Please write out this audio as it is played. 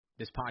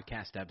This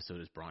podcast episode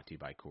is brought to you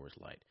by Coors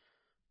Light.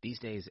 These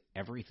days,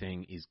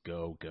 everything is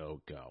go, go,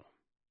 go.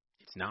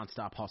 It's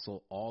nonstop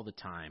hustle all the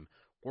time.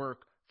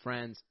 Work,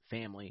 friends,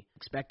 family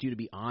expect you to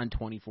be on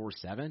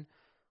 24/7.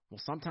 Well,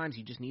 sometimes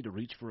you just need to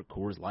reach for a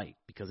Coors Light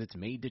because it's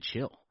made to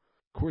chill.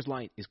 Coors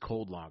Light is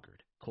cold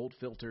lagered, cold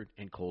filtered,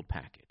 and cold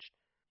packaged.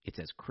 It's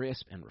as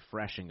crisp and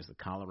refreshing as the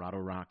Colorado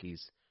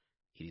Rockies.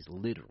 It is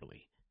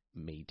literally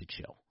made to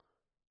chill.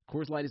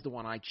 Coors Light is the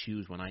one I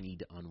choose when I need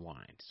to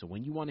unwind. So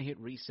when you want to hit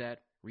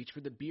reset, reach for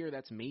the beer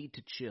that's made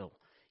to chill.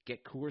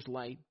 Get Coors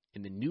Light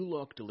in the new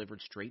look delivered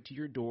straight to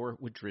your door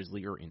with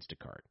Drizzly or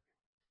Instacart.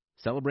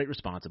 Celebrate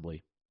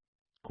responsibly.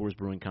 Coors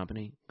Brewing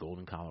Company,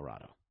 Golden,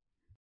 Colorado.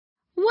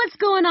 What's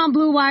going on,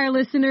 Blue Wire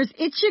listeners?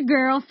 It's your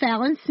girl,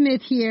 Fallon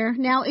Smith here.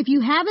 Now, if you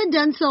haven't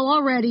done so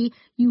already,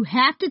 you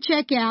have to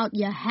check out,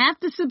 you have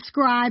to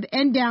subscribe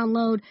and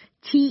download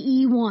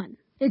TE1.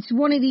 It's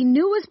one of the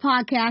newest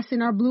podcasts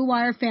in our Blue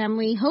Wire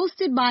family,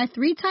 hosted by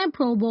three-time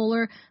Pro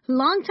Bowler,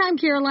 longtime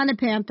Carolina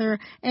Panther,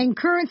 and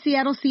current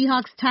Seattle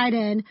Seahawks tight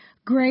end,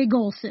 Greg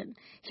Olsen.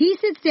 He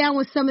sits down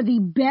with some of the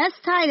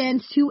best tight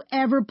ends to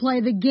ever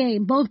play the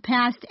game, both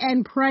past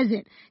and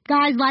present.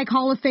 Guys like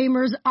Hall of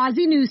Famers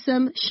Ozzie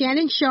Newsome,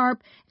 Shannon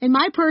Sharpe, and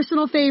my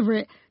personal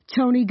favorite,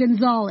 Tony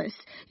Gonzalez.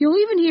 You'll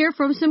even hear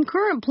from some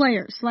current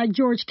players like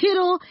George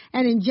Kittle,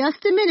 and in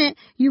just a minute,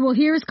 you will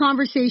hear his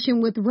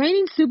conversation with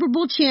reigning Super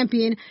Bowl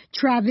champion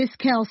Travis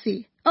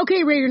Kelce.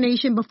 Okay, Raider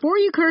Nation, before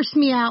you curse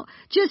me out,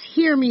 just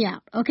hear me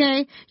out,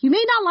 okay? You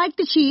may not like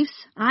the Chiefs.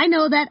 I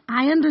know that.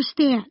 I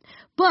understand.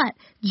 But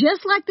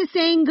just like the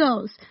saying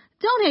goes,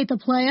 don't hate the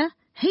player,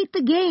 hate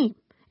the game.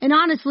 And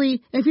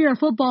honestly, if you're a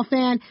football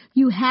fan,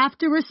 you have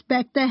to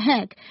respect the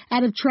heck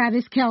out of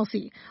Travis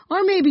Kelce.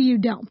 Or maybe you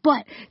don't.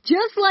 But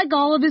just like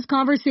all of his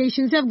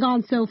conversations have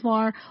gone so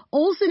far,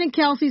 Olsen and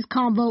Kelce's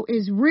combo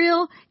is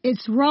real,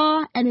 it's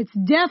raw, and it's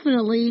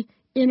definitely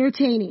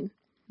entertaining.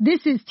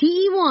 This is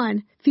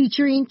TE1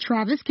 featuring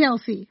Travis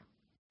Kelce.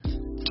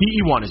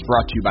 TE1 is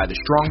brought to you by the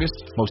strongest,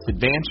 most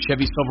advanced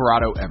Chevy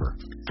Silverado ever.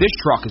 This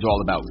truck is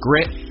all about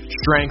grit,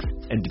 strength,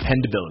 and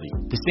dependability,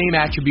 the same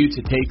attributes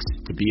it takes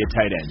to be a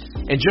tight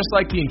end. And just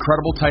like the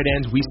incredible tight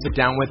ends we sit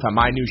down with on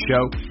my new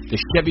show, the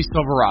Chevy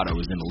Silverado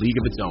is in a league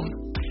of its own.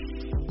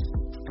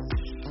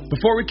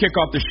 Before we kick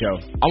off the show,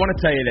 I want to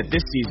tell you that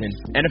this season,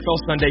 NFL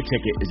Sunday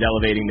Ticket is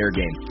elevating their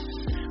game.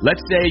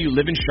 Let's say you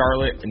live in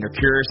Charlotte and you're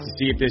curious to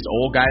see if this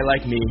old guy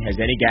like me has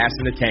any gas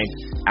in the tank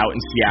out in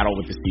Seattle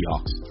with the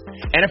Seahawks.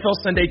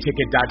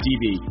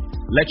 NFLSundayTicket.tv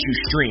lets you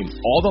stream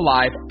all the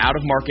live,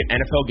 out-of-market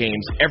NFL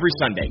games every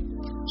Sunday,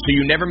 so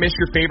you never miss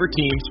your favorite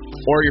teams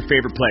or your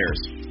favorite players,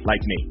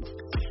 like me.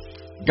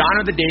 Gone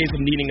are the days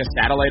of needing a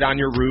satellite on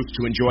your roof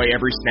to enjoy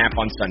every snap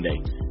on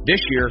Sunday. This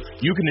year,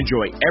 you can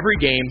enjoy every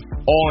game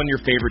all on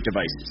your favorite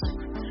devices.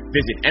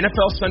 Visit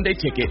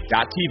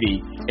NFLSundayTicket.tv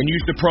and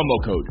use the promo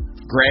code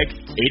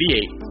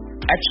GREG88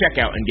 at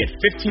checkout and get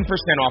 15%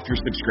 off your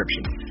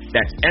subscription.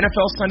 That's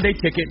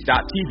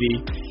NFLSundayTicket.tv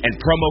and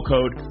promo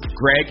code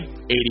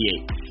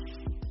GREG88.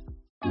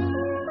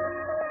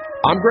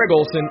 I'm Greg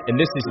Olsen, and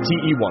this is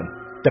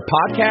TE1, the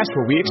podcast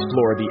where we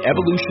explore the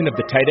evolution of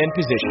the tight end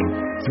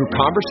position through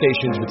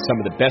conversations with some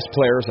of the best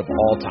players of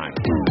all time.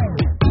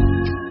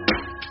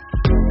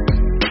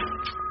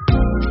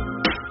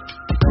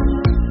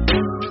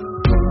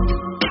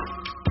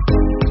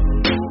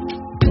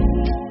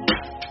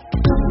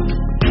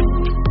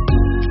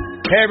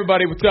 Hey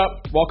everybody, what's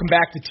up? Welcome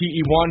back to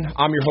TE1.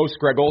 I'm your host,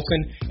 Greg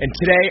Olsen, and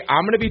today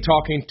I'm going to be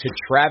talking to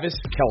Travis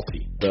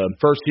Kelce, the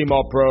first team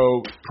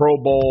All-Pro, Pro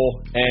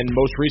Bowl, and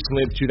most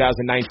recently the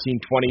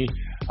 2019-20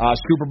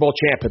 Super Bowl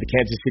champ of the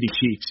Kansas City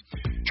Chiefs.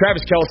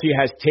 Travis Kelce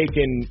has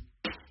taken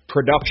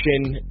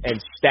production and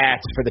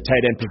stats for the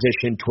tight end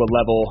position to a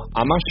level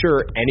I'm not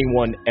sure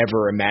anyone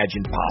ever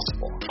imagined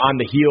possible. On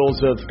the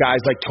heels of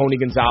guys like Tony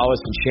Gonzalez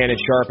and Shannon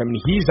Sharpe, I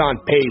mean, he's on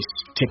pace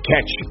to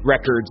catch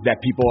records that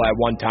people at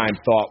one time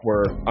thought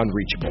were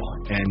unreachable.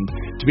 And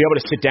to be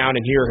able to sit down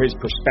and hear his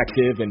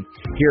perspective and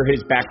hear his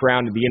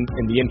background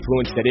and the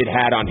influence that it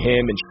had on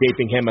him and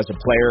shaping him as a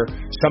player,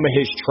 some of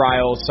his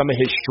trials, some of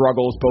his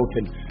struggles,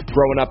 both in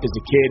growing up as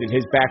a kid and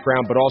his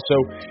background, but also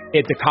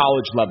at the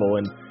college level,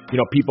 and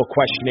people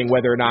questioning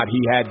whether or not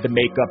he had the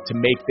makeup to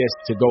make this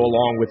to go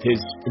along with his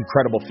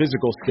incredible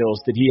physical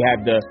skills. Did he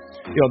have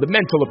the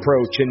mental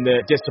approach and the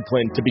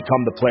discipline to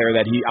become the player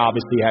that he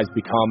obviously has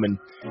become? And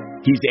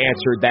he's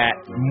answered that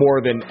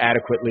more than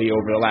adequately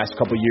over the last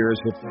couple of years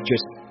with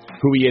just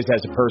who he is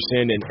as a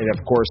person. And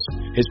of course,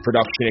 his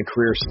production and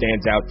career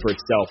stands out for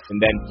itself. And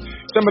then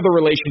some of the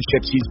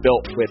relationships he's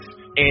built with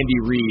Andy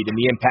Reid and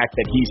the impact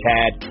that he's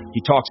had.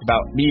 He talks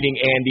about meeting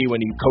Andy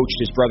when he coached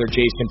his brother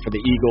Jason for the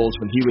Eagles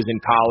when he was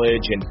in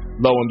college, and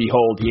lo and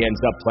behold, he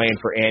ends up playing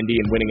for Andy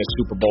and winning a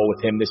Super Bowl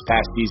with him this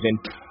past season.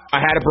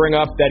 I had to bring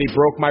up that he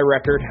broke my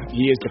record.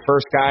 He is the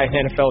first guy in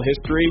NFL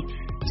history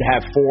to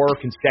have 4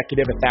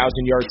 consecutive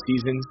 1,000-yard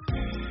seasons.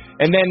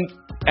 And then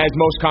as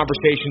most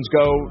conversations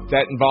go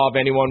that involve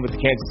anyone with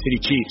the Kansas City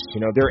Chiefs.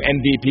 You know, their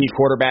MVP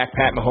quarterback,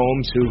 Pat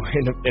Mahomes, who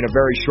in a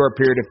very short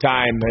period of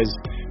time has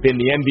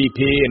been the MVP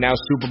and now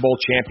Super Bowl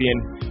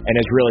champion and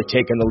has really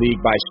taken the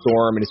league by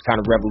storm and has kind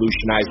of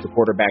revolutionized the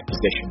quarterback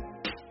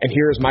position. And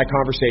here is my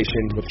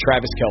conversation with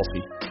Travis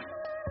Kelce.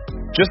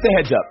 Just a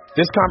heads up,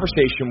 this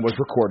conversation was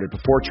recorded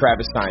before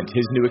Travis signed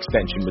his new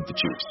extension with the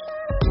Chiefs.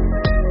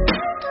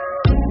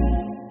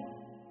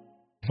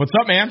 What's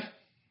up, man?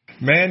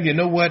 Man, you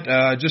know what?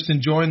 Just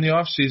enjoying the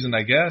off season,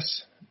 I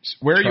guess.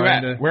 Where are you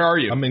at? Where are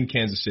you? I'm in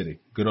Kansas City.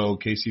 Good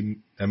old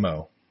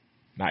KCMO.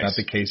 Nice. Not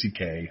the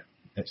KCK.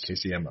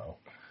 KCMO.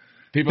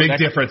 People, Big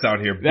difference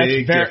out here.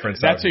 Big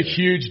difference out here. That's a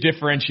huge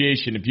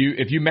differentiation.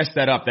 If you mess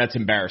that up, that's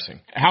embarrassing.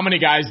 How many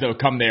guys, though,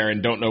 come there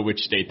and don't know which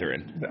state they're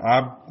in?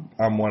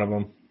 I'm one of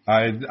them.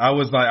 I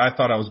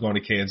thought I was going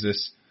to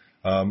Kansas.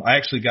 I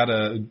actually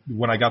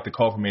when I got the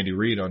call from Andy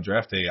Reid on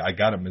draft day, I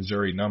got a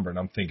Missouri number, and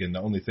I'm thinking the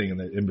only thing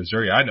in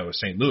Missouri I know is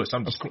St. Louis.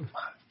 I'm just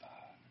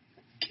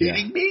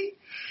kidding me?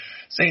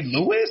 St.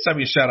 Louis? I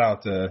mean, shout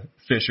out to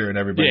Fisher and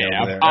everybody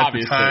over there.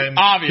 Obviously, at the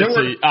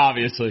time,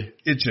 obviously.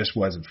 It just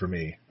wasn't for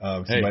me.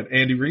 But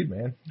Andy Reid,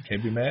 man,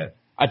 can't be mad.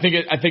 I think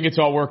it's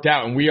all worked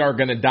out, and we are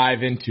going to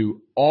dive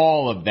into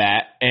all of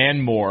that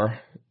and more.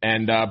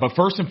 And but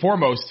first and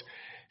foremost,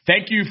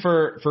 thank you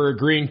for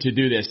agreeing to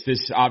do this.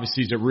 This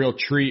obviously is a real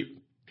treat.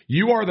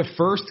 You are the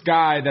first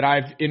guy that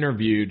I've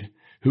interviewed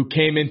who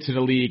came into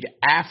the league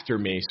after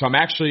me. So I'm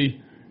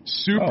actually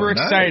super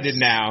excited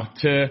now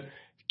to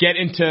get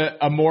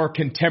into a more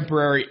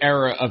contemporary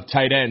era of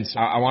tight ends.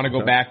 I want to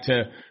go back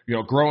to,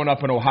 growing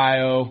up in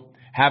Ohio,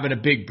 having a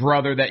big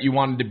brother that you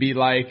wanted to be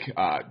like,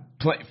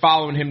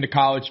 following him to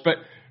college. But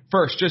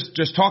first,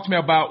 just talk to me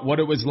about what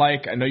it was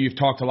like. I know you've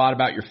talked a lot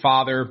about your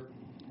father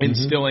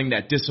instilling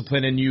that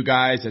discipline in you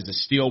guys as a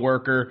steel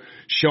worker,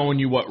 showing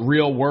you what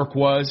real work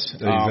was.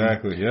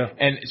 Exactly, yeah.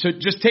 And so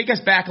just take us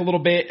back a little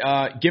bit.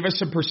 Give us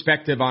some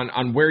perspective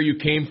on where you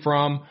came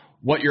from,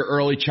 what your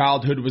early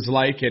childhood was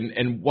like,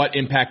 and what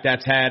impact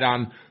that's had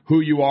on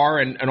who you are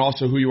and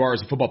also who you are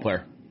as a football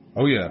player.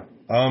 Oh, yeah.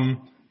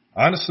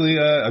 Honestly,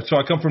 so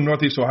I come from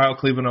Northeast Ohio,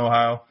 Cleveland,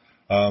 Ohio,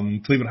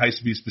 Cleveland Heights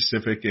to be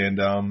specific. And,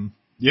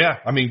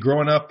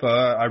 growing up,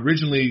 I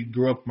originally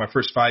grew up my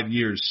first 5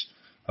 years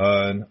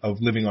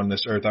of living on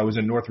this earth. I was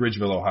in North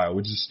Ridgeville, Ohio,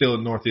 which is still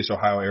in Northeast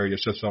Ohio area,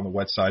 just on the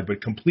west side,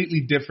 but completely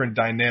different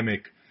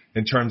dynamic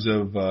in terms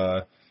of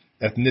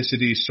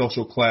ethnicity,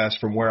 social class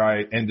from where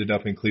I ended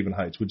up in Cleveland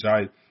Heights, which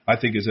I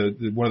think is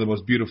one of the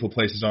most beautiful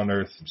places on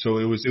earth. So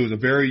it was a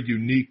very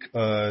unique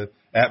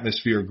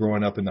atmosphere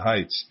growing up in the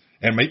Heights.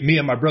 And me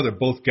and my brother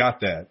both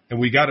got that. And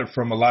we got it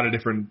from a lot of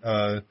different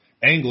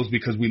angles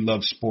because we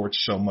love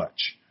sports so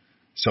much.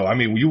 So,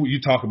 you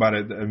talk about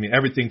it.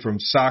 Everything from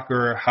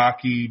soccer,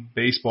 hockey,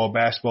 baseball,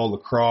 basketball,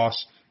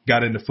 lacrosse,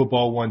 got into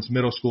football once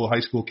middle school, high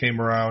school came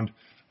around.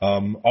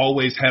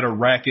 Always had a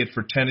racket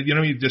for tennis.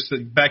 Just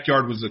the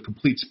backyard was a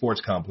complete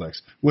sports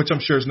complex, which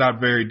I'm sure is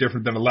not very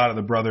different than a lot of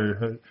the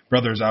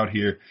brothers out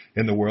here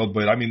in the world.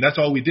 But, that's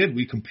all we did.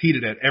 We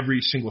competed at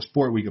every single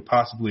sport we could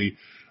possibly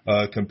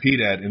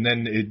compete at. And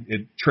then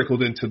it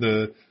trickled into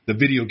the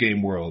video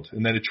game world.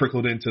 And then it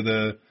trickled into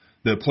the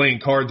playing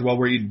cards while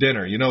we're eating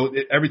dinner.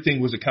 Everything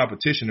was a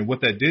competition. And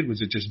what that did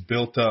was it just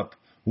built up,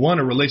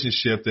 a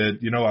relationship that,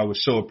 I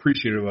was so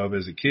appreciative of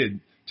as a kid,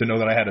 to know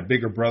that I had a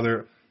bigger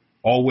brother,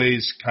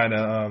 always kind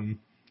of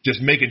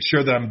just making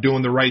sure that I'm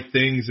doing the right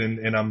things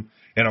and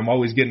I'm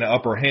always getting the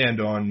upper hand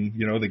on,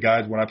 the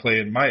guys when I play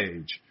in my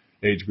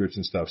age groups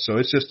and stuff. So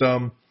it's just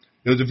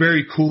it was a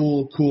very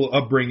cool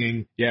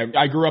upbringing. Yeah,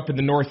 I grew up in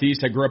the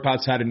Northeast. I grew up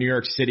outside of New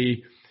York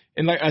City.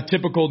 In like a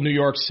typical New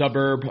York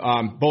suburb.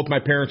 Both my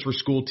parents were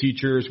school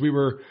teachers. We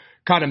were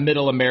kind of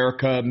middle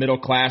America, middle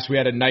class. We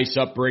had a nice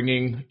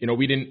upbringing.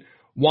 We didn't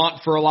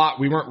want for a lot.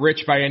 We weren't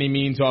rich by any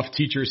means off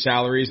teacher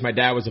salaries. My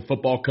dad was a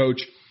football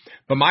coach.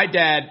 But my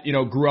dad,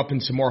 grew up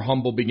in some more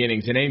humble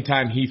beginnings. And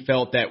anytime he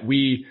felt that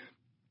we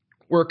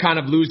were kind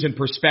of losing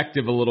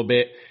perspective a little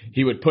bit,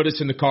 he would put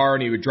us in the car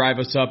and he would drive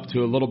us up to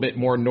a little bit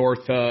more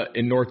north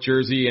in North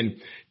Jersey and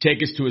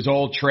take us to his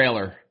old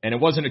trailer. And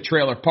it wasn't a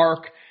trailer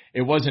park.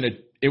 It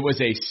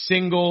was a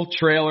single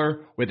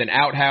trailer with an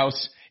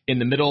outhouse in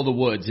the middle of the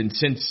woods. And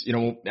since, I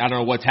don't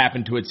know what's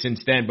happened to it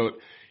since then, but,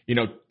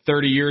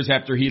 30 years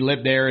after he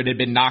lived there, it had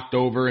been knocked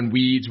over and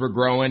weeds were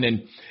growing.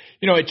 And,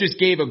 it just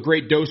gave a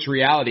great dose of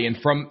reality. And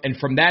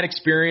from that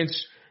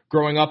experience,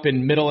 growing up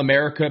in middle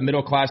America,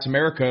 middle class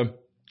America,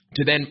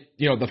 to then,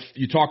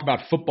 you talk about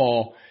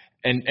football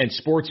and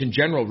sports in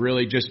general,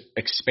 really just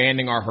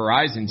expanding our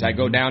horizons. I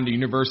go down to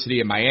University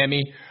of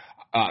Miami.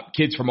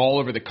 Kids from all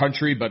over the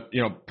country, but,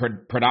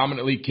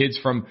 predominantly kids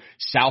from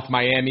South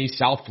Miami,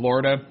 South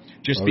Florida,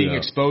 just being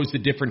exposed to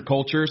different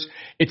cultures.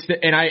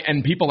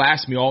 And people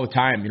ask me all the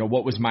time,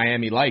 what was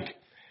Miami like?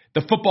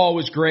 The football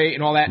was great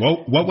and all that.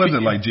 Well, what was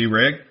it like,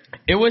 G-Reg?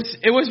 It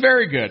was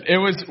very good.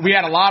 We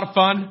had a lot of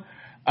fun.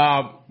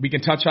 We can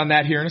touch on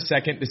that here in a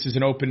second. This is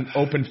an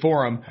open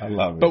forum. I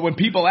love it. But when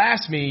people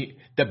ask me,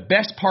 the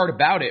best part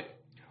about it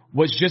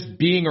was just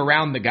being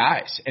around the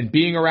guys and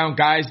being around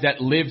guys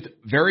that lived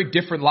very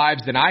different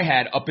lives than I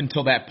had up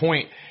until that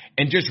point,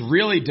 and just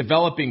really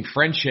developing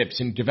friendships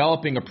and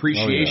developing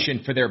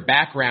appreciation for their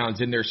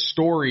backgrounds and their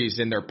stories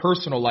and their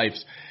personal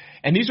lives.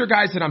 And these are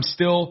guys that I'm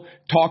still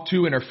talk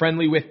to and are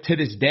friendly with to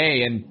this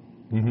day. And,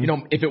 you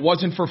know, if it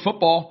wasn't for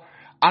football,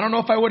 I don't know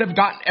if I would have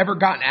ever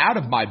gotten out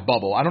of my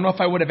bubble. I don't know if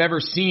I would have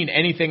ever seen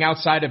anything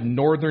outside of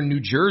northern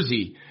New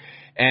Jersey.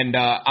 And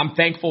I'm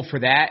thankful for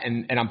that,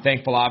 and I'm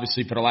thankful,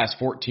 obviously, for the last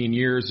 14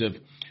 years of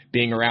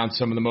being around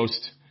some of the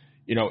most,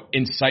 you know,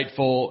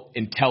 insightful,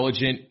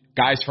 intelligent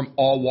guys from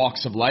all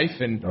walks of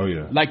life. And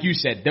like you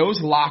said,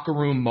 those locker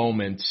room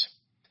moments,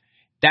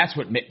 that's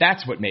what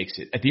makes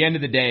it. At the end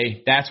of the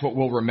day, that's what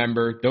we'll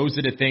remember. Those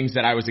are the things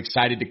that I was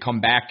excited to come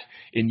back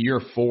in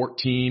year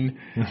 14.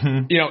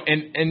 You know,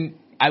 and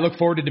I look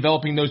forward to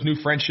developing those new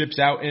friendships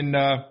out in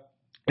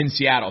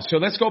Seattle. So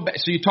let's go back.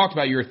 So you talked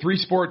about you're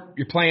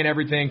playing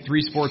everything,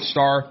 3-sport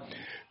star.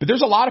 But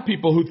there's a lot of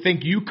people who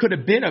think you could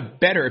have been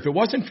if it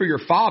wasn't for your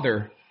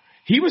father,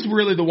 he was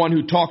really the one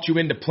who talked you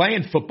into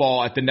playing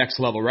football at the next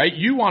level, right?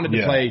 You wanted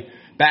to play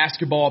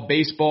basketball,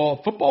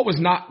 baseball. Football was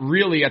not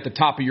really at the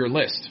top of your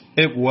list.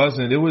 It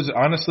wasn't. It was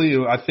honestly,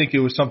 I think it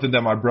was something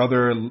that my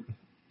brother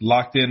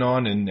locked in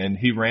on and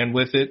he ran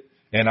with it.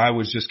 And I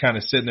was just kind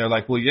of sitting there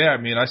like, well, yeah, I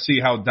mean, I see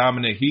how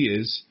dominant he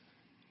is.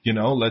 You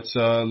know, let's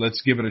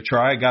give it a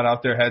try. I got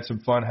out there, had some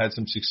fun, had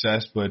some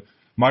success, but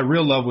my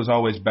real love was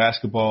always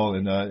basketball,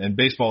 and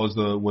baseball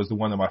was the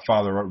one that my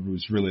father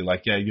was really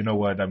like, yeah, you know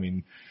what? I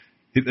mean,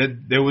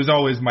 there was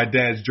always my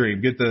dad's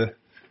dream: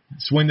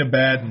 swing the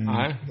bat.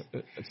 And,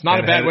 it's not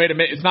a bad way to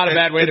make. It's not a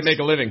bad way to make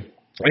a living.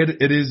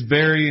 It's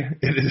very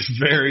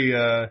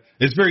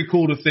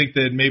cool to think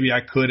that maybe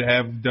I could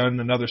have done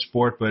another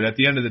sport, but at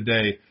the end of the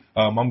day,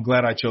 I'm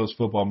glad I chose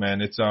football,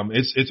 man. It's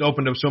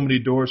opened up so many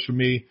doors for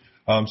me.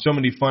 So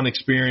many fun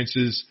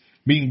experiences,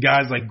 meeting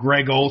guys like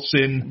Greg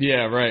Olsen.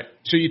 Yeah, right.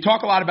 So you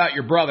talk a lot about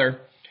your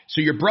brother.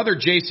 So your brother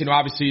Jason, who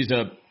obviously is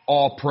a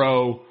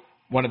all-pro,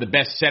 one of the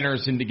best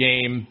centers in the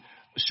game,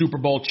 Super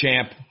Bowl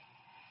champ.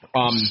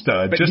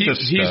 Stud. But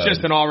he's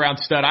just an all-around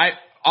stud.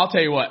 I'll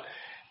tell you what.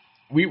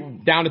 We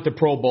down at the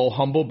Pro Bowl,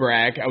 humble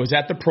brag. I was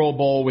at the Pro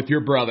Bowl with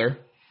your brother,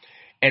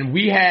 and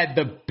we had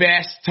the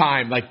best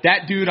time. Like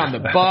that dude on the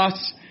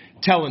bus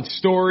telling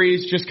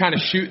stories, just kind of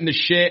shooting the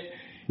shit.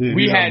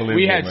 We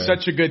had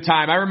such a good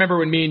time. I remember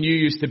when me and you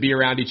used to be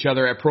around each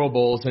other at Pro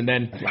Bowls, and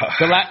then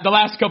the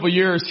last couple of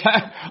years,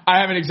 I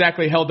haven't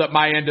exactly held up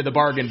my end of the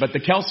bargain, but the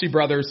Kelsey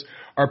brothers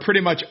are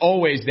pretty much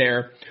always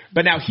there.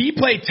 But now he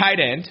played tight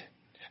end.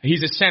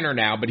 He's a center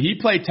now, but he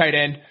played tight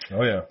end.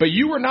 Oh, yeah. But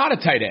you were not a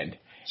tight end.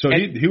 So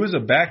he was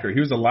a backer. He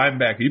was a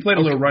linebacker. He played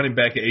a little running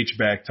back,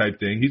 H-back type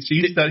thing.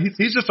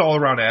 He's just all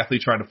around athlete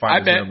trying to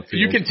find his way on the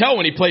field. You can tell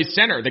when he plays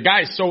center. The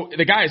guy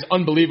is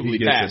unbelievably fast.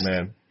 He gets it,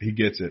 man. He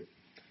gets it.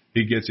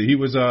 He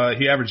was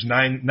he averaged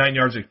 9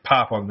 yards a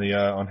pop on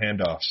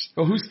handoffs.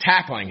 Well, who's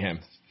tackling him?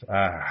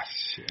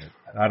 Shit.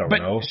 I don't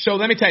know. So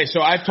let me tell you. So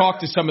I've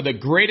talked to some of the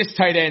greatest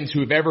tight ends who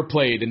have ever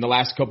played in the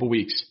last couple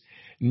weeks.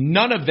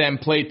 None of them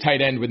played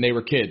tight end when they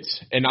were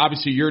kids. And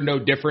obviously you're no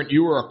different.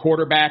 You were a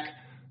quarterback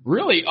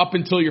really up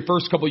until your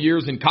first couple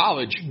years in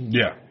college.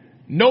 Yeah.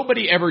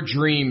 Nobody ever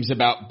dreams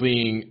about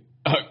being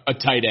a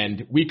tight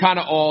end. We kind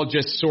of all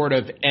just sort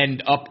of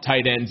end up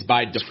tight ends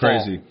by default. It's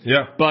crazy.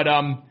 Yeah. But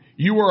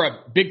you were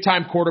a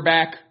big-time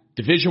quarterback,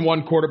 Division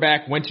I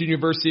quarterback, went to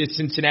University of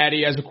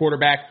Cincinnati as a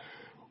quarterback.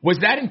 Was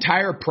that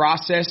entire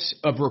process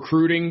of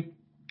recruiting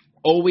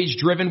always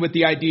driven with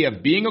the idea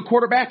of being a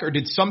quarterback, or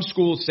did some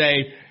schools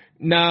say,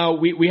 no,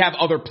 we have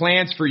other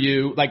plans for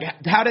you? Like,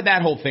 how did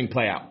that whole thing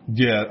play out?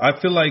 Yeah,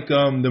 I feel like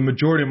the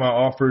majority of my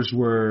offers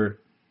were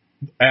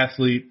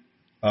athlete.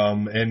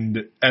 And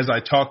as I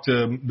talked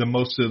to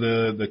most of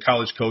the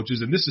college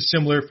coaches, and this is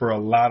similar for a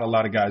lot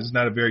of guys. It's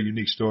not a very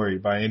unique story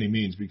by any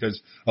means,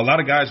 because a lot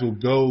of guys will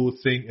go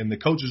think, and the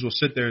coaches will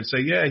sit there and say,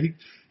 yeah,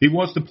 he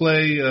wants to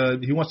play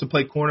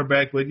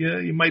cornerback, but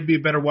yeah, he might be a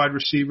better wide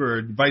receiver,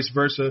 or vice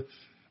versa.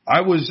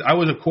 I was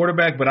a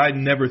quarterback, but I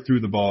never threw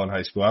the ball in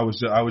high school. I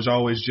was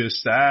always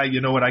just,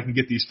 you know what, I can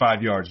get these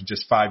 5 yards and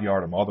just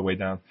 5-yard them all the way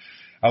down.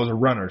 I was a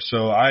runner,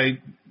 so I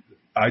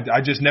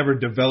just never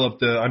developed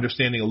the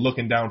understanding of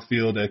looking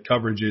downfield at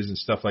coverages and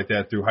stuff like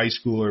that through high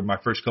school or my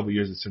first couple of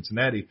years at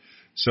Cincinnati.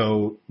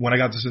 So when I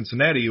got to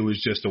Cincinnati, it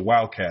was just a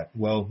wildcat.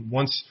 Well,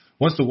 once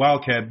the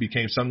wildcat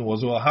became something,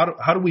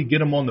 how do we get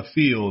them on the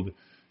field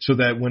so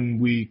that when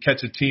we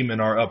catch a team in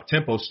our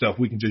up-tempo stuff,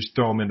 we can just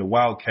throw them into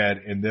wildcat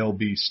and they'll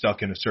be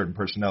stuck in a certain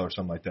personnel or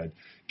something like that.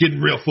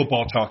 Getting real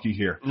football talky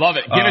here. Love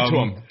it. Give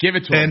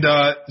it to them.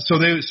 And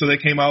so they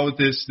came out with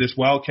this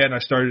wildcat, and I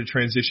started to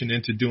transition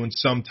into doing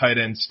some tight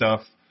end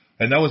stuff.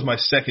 And that was my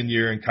second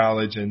year in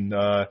college. And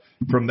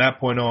from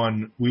that point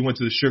on, we went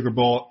to the Sugar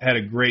Bowl, had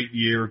a great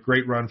year,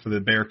 great run for the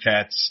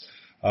Bearcats.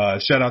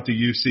 Shout out to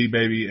UC,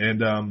 baby.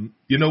 And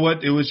you know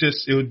what?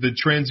 The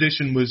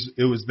transition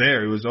was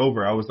there. It was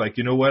over. I was like,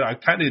 you know what? I'm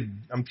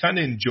kind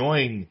of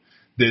enjoying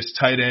this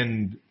tight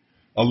end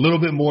a little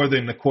bit more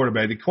than the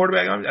quarterback. The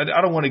quarterback,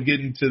 I don't want to get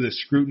into the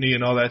scrutiny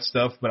and all that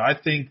stuff, but I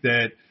think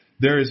that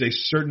there is a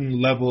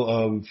certain level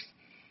of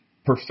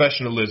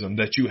professionalism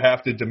that you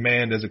have to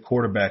demand as a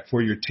quarterback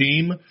for your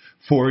team,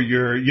 for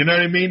your, you know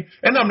what I mean?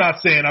 And I'm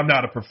not saying I'm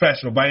not a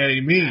professional by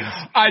any means,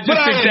 I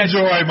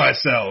enjoy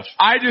myself.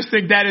 I just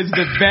think that is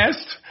the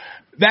best.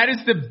 That is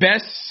the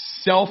best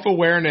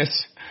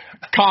self-awareness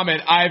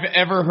comment I've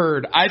ever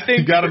heard. I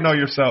think you got to know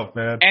yourself,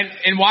 man.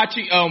 And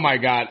watching, oh my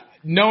God,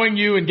 knowing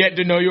you and getting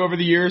to know you over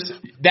the years,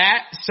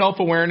 that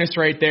self-awareness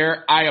right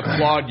there, I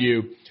applaud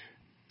you.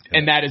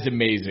 And that is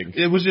amazing.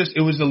 It was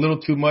a little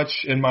too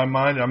much in my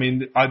mind. I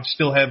mean, I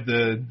still have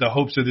the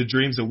hopes or the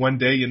dreams that one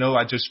day,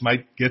 I just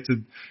might get to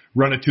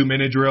run a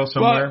 2-minute drill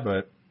somewhere.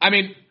 But I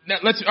mean, we're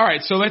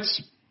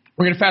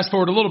going to fast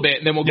forward a little bit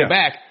and then we'll go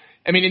back.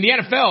 I mean, in the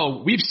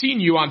NFL, we've seen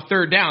you on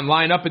third down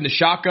line up in the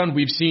shotgun.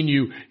 We've seen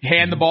you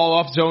hand the ball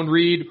off zone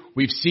read.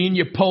 We've seen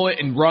you pull it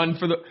and run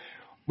for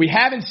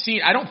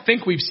I don't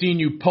think we've seen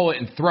you pull it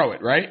and throw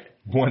it, right?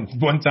 One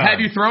time. Have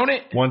you thrown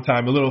it? One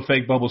time, a little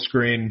fake bubble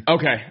screen.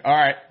 Okay, all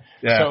right.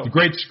 Yeah,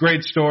 great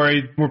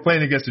story. We're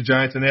playing against the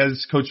Giants, and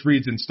as Coach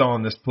Reed's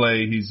installing this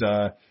play, he's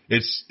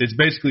it's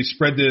basically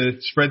spread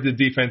the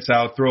defense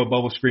out, throw a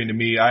bubble screen to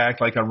me. I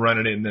act like I'm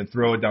running it, and then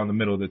throw it down the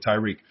middle to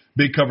Tyreek.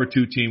 Big cover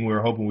 2 team. We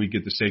were hoping we'd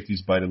get the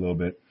safeties bite a little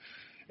bit,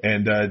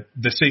 and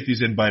the safeties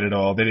didn't bite at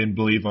all. They didn't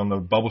believe on the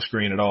bubble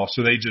screen at all,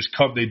 so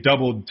they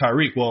doubled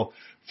Tyreek. Well,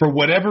 for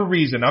whatever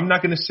reason, I'm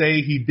not going to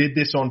say he did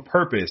this on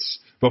purpose,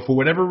 but for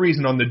whatever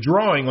reason, on the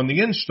drawing, on the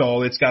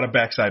install, it's got a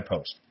backside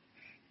post.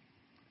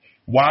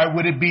 Why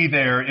would it be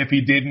there if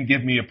he didn't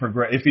give me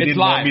if he didn't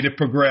want me to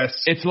progress?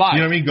 It's live. You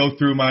know what I mean? Go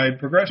through my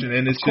progression.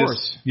 And it's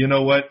just, you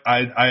know what?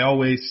 I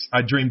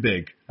dream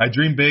big.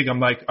 I'm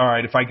like, all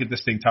right, if I get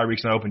this thing,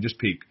 Tyreek's not open, just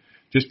peek.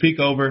 Just peek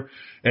over.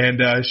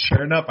 And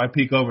sure enough, I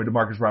peek over.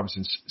 DeMarcus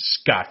Robinson's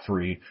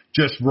scot-free,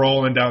 just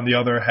rolling down the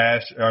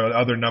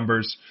other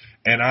numbers.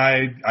 And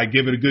I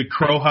give it a good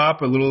crow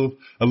hop, a little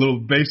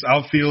base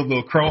outfield,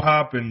 little crow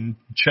hop, and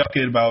chuck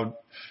it about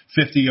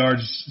 50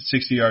 yards,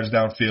 60 yards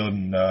downfield,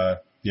 and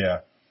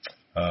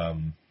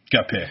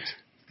got picked.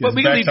 But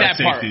we can leave that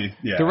part.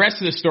 Yeah. The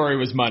rest of the story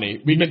was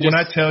money. When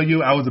I tell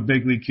you I was a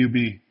big league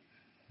QB,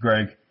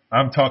 Greg,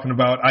 I'm talking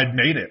about I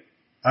made it.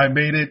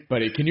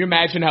 Buddy, can you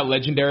imagine how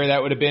legendary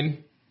that would have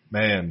been?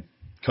 Man,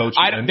 Coach.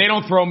 They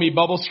don't throw me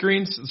bubble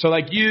screens. So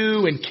like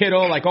you and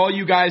Kittle, like all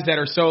you guys that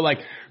are so like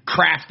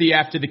crafty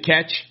after the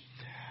catch.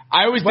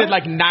 I always did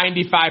like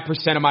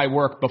 95% of my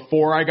work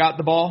before I got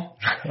the ball.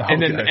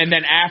 And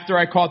then after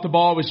I caught the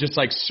ball, it was just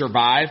like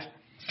survive.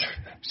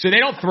 So they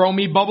don't throw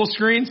me bubble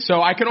screens, so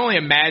I can only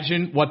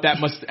imagine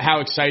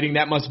how exciting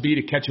that must be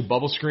to catch a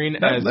bubble screen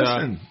as a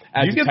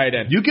tight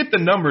end. You get the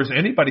numbers.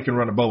 Anybody can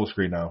run a bubble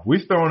screen now.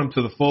 We've thrown them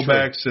to the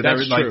fullbacks and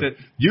everything like that.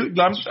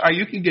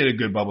 You can get a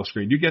good bubble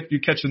screen. You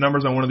catch the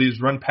numbers on one of these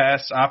run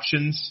pass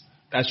options.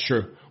 That's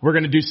true. We're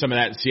going to do some of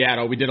that in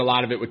Seattle. We did a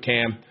lot of it with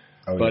Cam,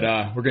 but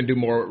we're going to do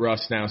more with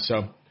Russ now.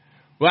 So,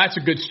 well, that's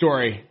a good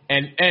story.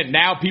 And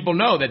now people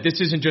know that this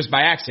isn't just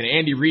by accident.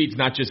 Andy Reid's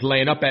not just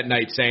laying up at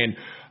night saying,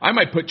 I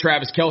might put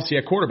Travis Kelce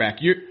at quarterback.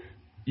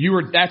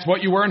 That's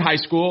what you were in high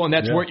school, and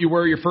that's what you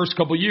were your first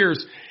couple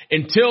years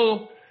and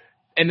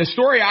the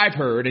story I've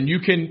heard, and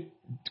you can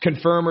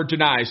confirm or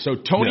deny. So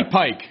Tony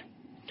Pike.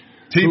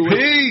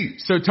 TP.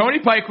 So Tony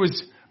Pike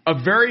was a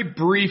very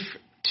brief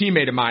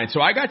teammate of mine.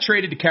 So I got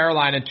traded to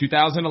Carolina in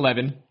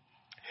 2011,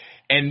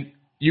 and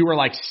you were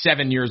like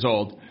 7 years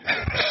old.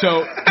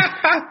 So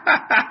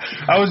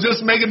I was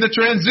just making the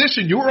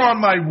transition. You were on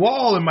my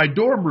wall in my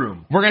dorm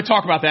room. We're going to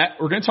talk about that.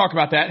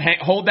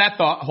 Hold that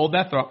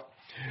thought.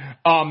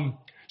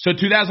 So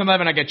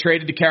 2011, I got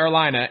traded to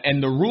Carolina,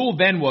 and the rule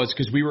then was,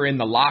 because we were in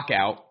the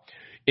lockout,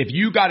 if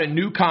you got a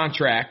new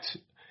contract,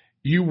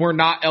 you were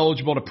not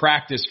eligible to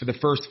practice for the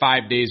first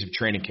 5 days of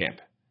training camp.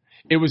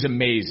 It was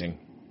amazing.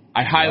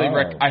 I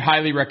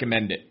highly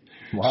recommend it.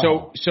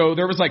 Wow. So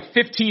there was like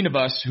 15 of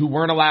us who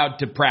weren't allowed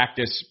to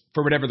practice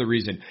for whatever the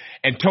reason.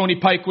 And Tony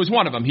Pike was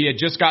one of them. He had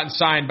just gotten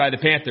signed by the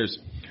Panthers.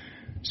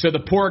 So the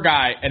poor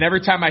guy, and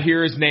every time I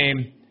hear his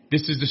name,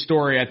 this is the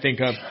story I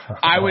think of.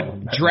 I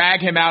would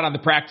drag him out on the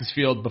practice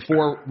field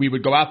before we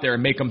would go out there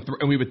and make him,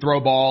 and we would throw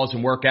balls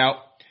and work out.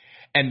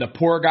 And the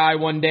poor guy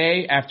one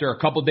day, after a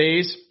couple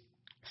days,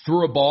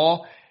 threw a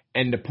ball,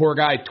 and the poor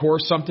guy tore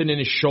something in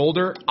his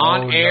shoulder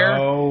on air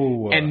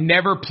and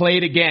never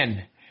played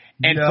again.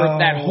 And for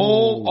that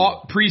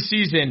whole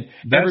preseason,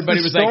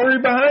 everybody was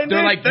like,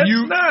 they're like,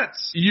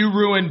 you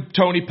ruined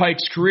Tony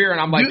Pike's career. And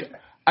I'm like,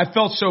 I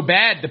felt so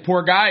bad. The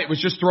poor guy, it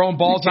was just throwing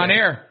balls on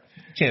air.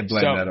 You can't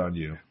blame that on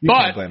you.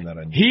 But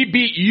he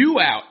beat you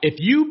out. If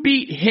you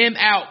beat him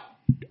out,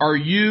 are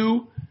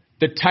you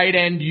the tight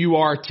end you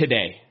are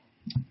today?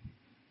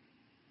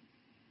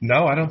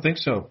 No, I don't think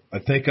so. I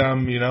think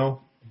I'm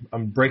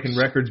breaking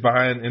records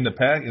behind in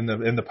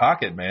the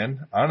pocket,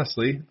 man.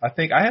 Honestly, I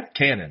think I had a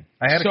cannon.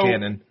 I had a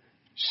cannon.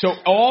 So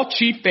all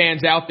Chief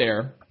fans out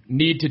there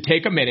need to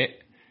take a minute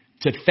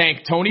to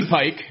thank Tony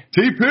Pike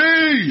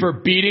TP for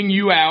beating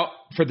you out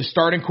for the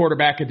starting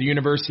quarterback at the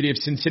University of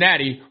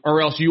Cincinnati,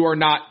 or else you are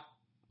not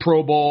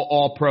Pro Bowl,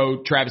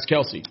 All-Pro Travis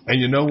Kelce. And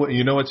you know what?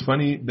 You know what's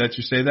funny that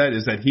you say that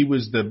is that he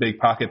was the big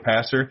pocket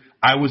passer.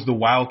 I was the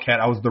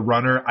wildcat. I was the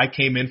runner. I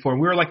came in for him.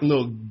 We were like a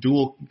little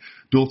dual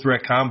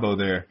threat combo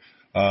there.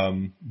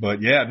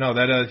 But yeah, no,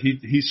 that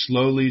he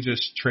slowly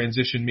just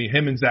transitioned me.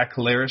 Him and Zach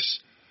Collaros,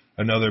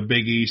 another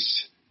Big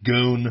East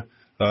goon.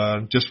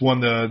 Just won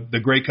the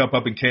Grey Cup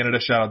up in Canada.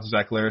 Shout out to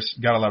Zach Collaros.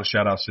 Got a lot of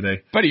shout outs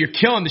today. Buddy, you're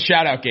killing the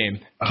shout out game.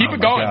 Keep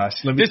it going.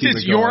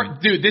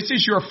 This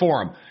is your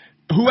forum.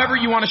 Whoever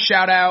you want to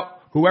shout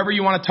out, whoever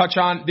you want to touch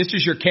on, this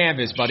is your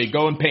canvas, buddy.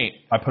 Go and paint.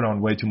 I put on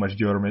way too much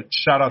deodorant.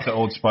 Shout out to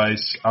Old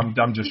Spice. I'm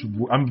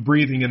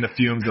breathing in the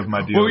fumes of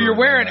my deodorant. Well, you're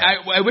wearing.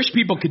 I wish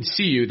people could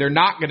see you. They're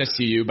not going to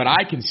see you, but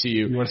I can see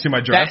you. You want to see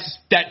my dress?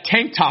 That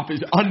tank top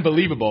is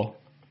unbelievable.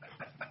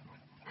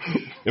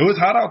 It was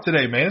hot out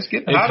today, man. It's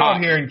getting hot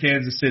out here in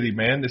Kansas City,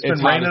 man. It's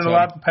been raining a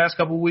lot the past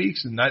couple of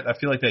weeks, and I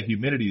feel like that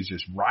humidity is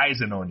just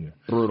rising on you.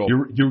 Brutal.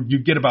 You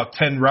get about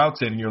 10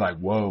 routes in, and you're like,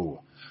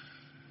 whoa.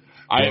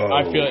 I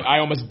feel like I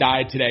almost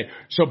died today.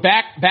 So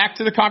back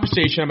to the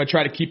conversation. I'm going to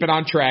try to keep it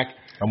on track.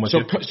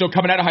 So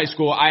coming out of high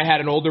school, I had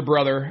an older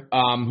brother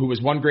who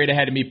was one grade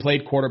ahead of me,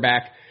 played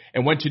quarterback,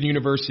 and went to the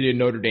University of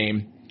Notre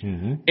Dame.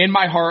 Mm-hmm. In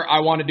my heart,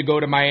 I wanted to go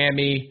to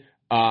Miami.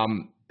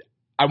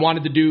 I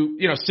wanted to do,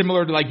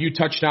 similar to like you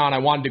touched on, I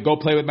wanted to go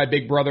play with my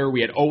big brother.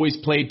 We had always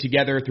played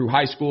together through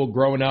high school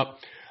growing up.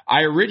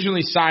 I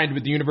originally signed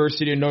with the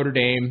University of Notre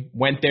Dame,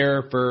 went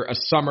there for a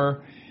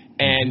summer,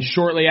 and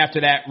shortly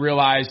after that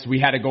realized we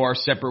had to go our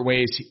separate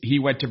ways. He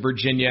went to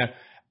Virginia.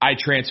 I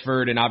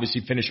transferred and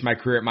obviously finished my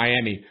career at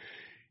Miami.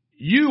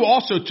 You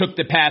also took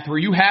the path where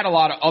you had a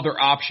lot of other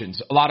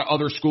options, a lot of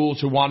other schools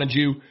who wanted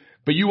you,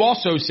 but you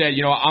also said,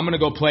 I'm going to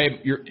go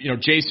play.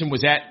 Jason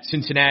was at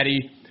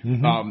Cincinnati,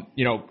 a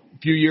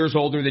few years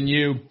older than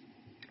you.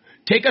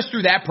 Take us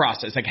through that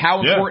process. Like,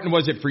 how important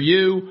was it for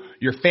you,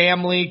 your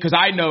family? Because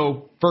I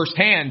know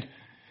firsthand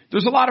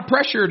there's a lot of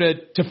pressure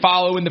to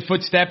follow in the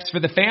footsteps for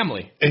the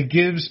family. It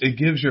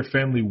gives your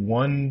family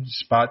one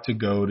spot to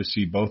go to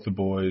see both the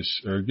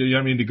boys, or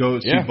to go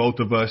see both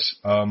of us.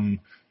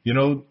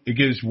 It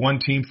gives one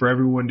team for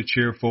everyone to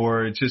cheer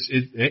for.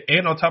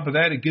 And on top of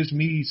that, it gives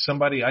me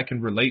somebody I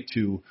can relate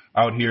to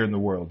out here in the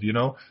world.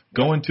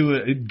 Going to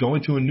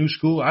a new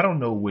school. I don't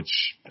know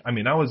which. I'm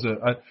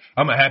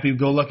a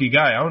happy-go-lucky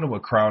guy. I don't know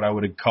what crowd I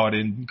would have caught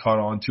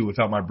on to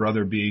without my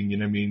brother being,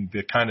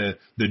 the kind of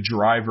the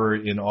driver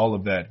in all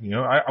of that.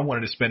 I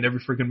wanted to spend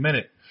every freaking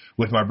minute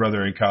with my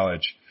brother in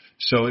college.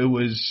 So it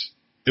was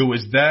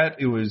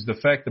the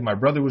fact that my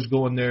brother was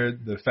going there,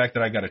 the fact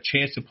that I got a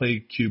chance to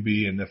play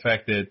QB, and the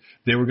fact that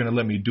they were going to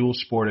let me dual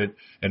sport it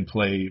and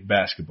play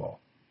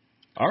basketball.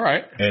 All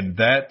right. And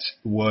that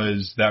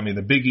was,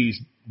 the Big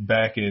East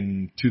back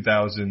in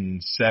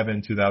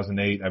 2007,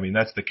 2008.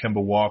 That's the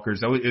Kemba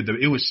Walkers.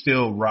 It was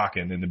still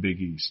rocking in the Big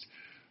East.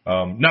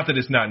 Not that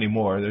it's not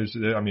anymore.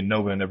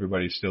 Nova and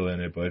everybody's still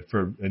in it, but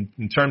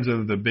in terms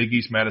of the Big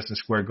East Madison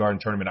Square Garden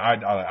tournament,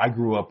 I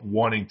grew up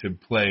wanting to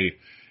play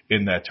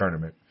in that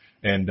tournament.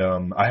 And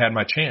I had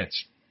my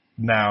chance.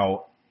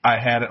 Now, I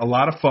had a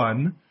lot of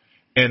fun,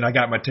 and I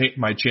got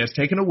my chance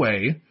taken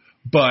away.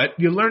 But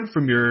you learn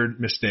from your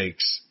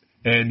mistakes,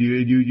 and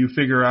you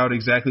figure out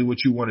exactly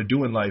what you want to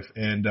do in life.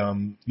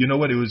 And you know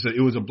what? It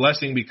was a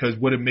blessing, because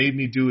what it made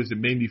me do is it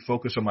made me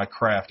focus on my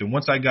craft. And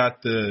once I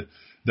got the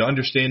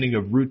understanding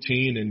of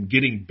routine and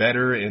getting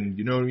better, and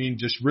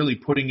just really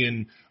putting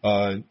in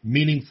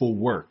meaningful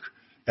work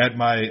at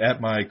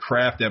my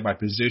craft, at my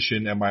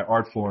position, at my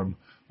art form.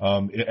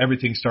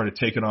 Everything started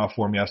taking off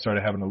for me. I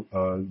started having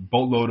a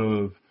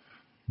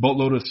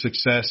boatload of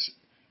success,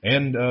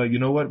 and you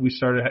know what? We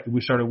started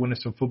winning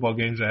some football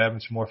games and having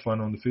some more fun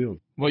on the field.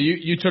 Well,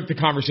 you took the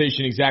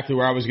conversation exactly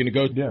where I was going to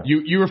go. Yeah.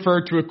 You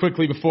referred to it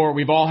quickly before.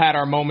 We've all had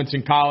our moments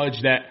in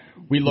college that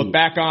we look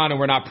back on and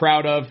we're not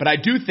proud of. But I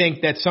do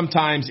think that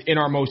sometimes in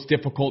our most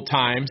difficult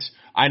times,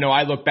 I know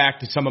I look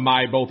back to some of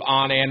my both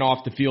on and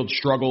off the field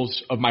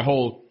struggles of my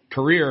whole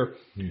career,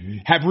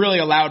 have really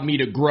allowed me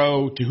to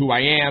grow to who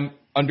I am.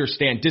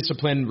 Understand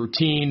discipline,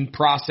 routine,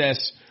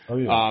 process,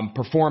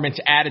 performance,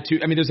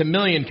 attitude. There's a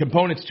million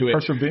components to it.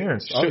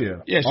 Perseverance.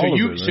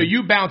 So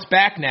you bounce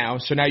back now.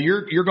 So now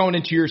you're going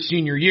into your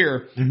senior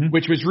year,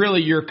 which was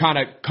really your kind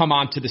of come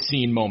onto the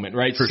scene moment,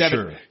 right? For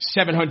sure.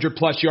 700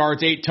 plus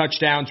yards, 8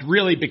 touchdowns,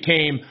 really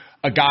became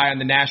a guy on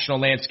the national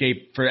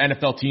landscape for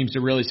NFL teams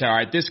to really say, all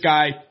right, this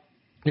guy,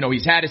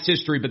 he's had his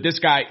history, but this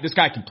guy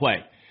can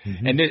play.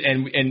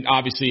 And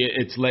obviously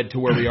it's led to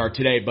where we are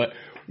today. But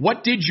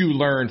what did you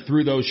learn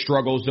through those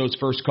struggles, those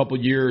first couple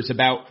of years,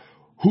 about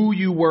who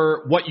you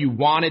were, what you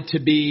wanted to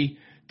be,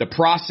 the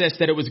process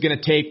that it was going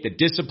to take, the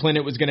discipline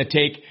it was going to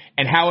take,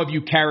 and how have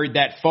you carried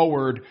that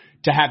forward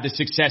to have the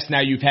success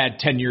now you've had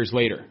 10 years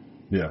later?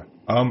 Yeah.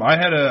 I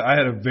had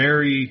a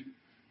very,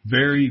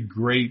 very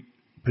great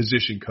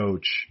position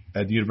coach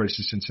at the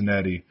University of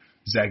Cincinnati,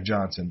 Zach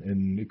Johnson,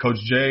 and Coach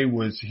Jay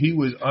was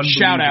unbelievable.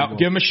 Shout out,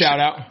 give him a shout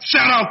out.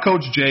 Shout out,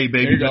 Coach Jay,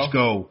 baby. Let's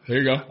go. There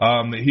you go.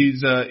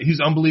 He's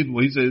unbelievable.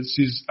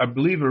 He's I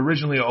believe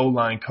originally an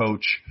O-line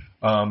coach,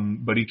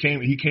 But he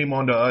came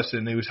onto us,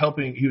 and he was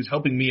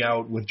helping me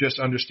out with just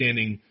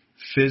understanding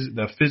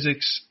the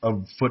physics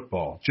of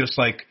football. Just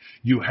like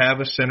you have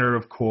a center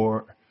of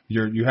core,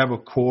 you have a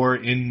core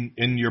in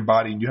your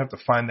body, and you have to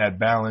find that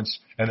balance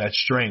and that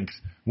strength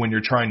when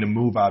you're trying to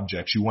move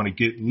objects. You want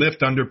to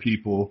lift under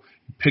people,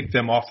 pick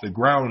them off the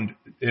ground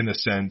in a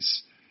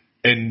sense,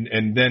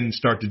 and then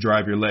start to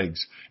drive your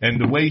legs. And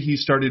the way he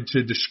started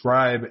to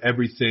describe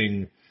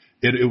everything,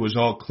 it was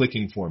all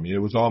clicking for me. It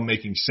was all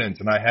making sense.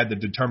 And I had the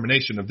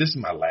determination of, this is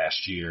my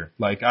last year.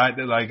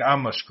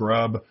 I'm a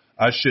scrub.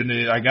 I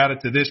got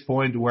it to this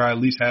point where I at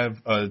least have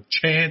a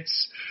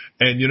chance.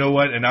 And you know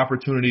what? An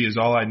opportunity is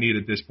all I need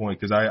at this point,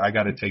 because I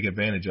got to take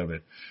advantage of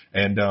it.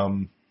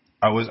 And,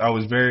 I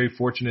was very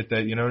fortunate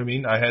that, you know what I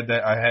mean? I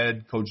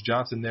had Coach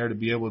Johnson there to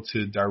be able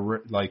to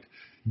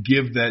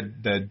give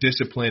that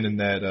discipline and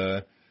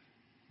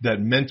that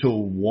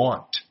mental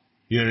want.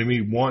 You know what I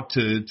mean? Want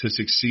to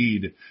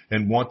succeed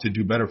and want to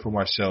do better for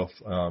myself.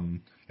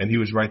 And he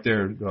was right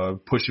there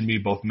pushing me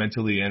both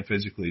mentally and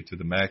physically to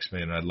the max,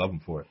 man. And I love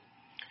him for it.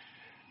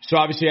 So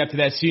obviously after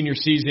that senior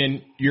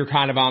season, you're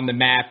kind of on the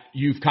map.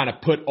 You've kind of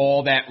put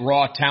all that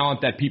raw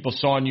talent that people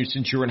saw in you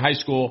since you were in high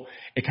school.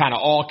 It kind of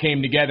all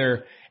came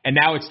together. And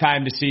now it's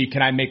time to see,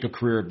 can I make a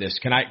career of this?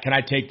 Can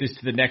I take this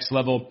to the next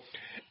level?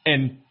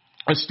 And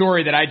a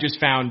story that I just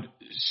found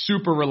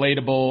super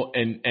relatable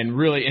and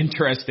really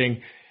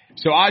interesting.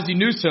 So Ozzie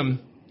Newsome,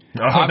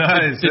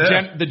 nice.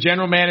 the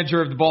general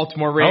manager of the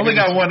Baltimore Ravens. I only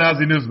got one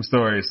Ozzie Newsome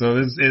story, so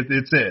it's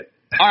it.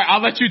 All right,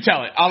 I'll let you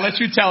tell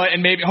it,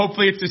 and maybe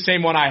hopefully it's the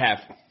same one I have.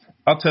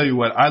 I'll tell you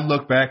what. I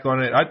look back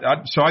on it.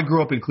 So I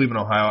grew up in Cleveland,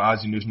 Ohio.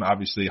 Ozzie Newsome,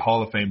 obviously,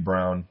 Hall of Fame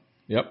Brown.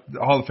 Yep,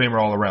 Hall of Famer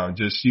all around.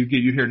 Just you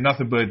hear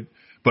nothing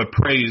but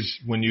praise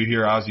when you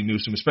hear Ozzie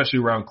Newsome, especially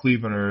around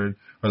Cleveland or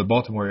the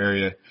Baltimore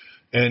area.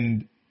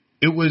 And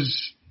it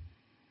was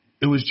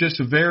just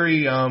a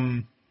very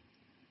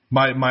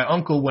my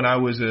uncle, when I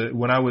was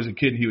a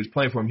kid and he was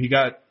playing for him, he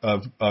got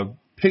a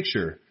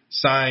picture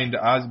signed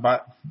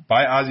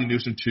by Ozzie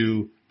Newsome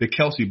to the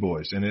Kelsey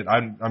Boys, and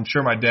I'm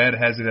sure my dad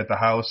has it at the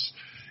house.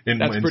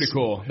 That's pretty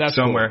cool. That's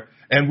somewhere.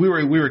 Cool. And we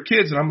were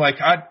kids, and I'm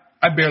like, I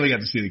barely got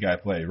to see the guy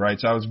play, right?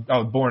 So I was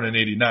born in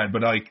 '89,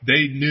 but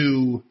they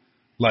knew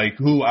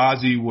who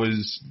Ozzie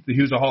was. He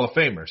was a Hall of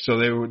Famer, so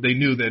they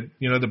knew that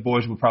the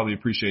boys would probably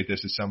appreciate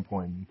this at some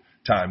point in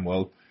time.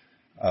 Well,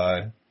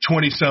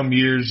 20-some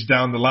years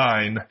down the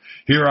line,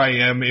 here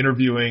I am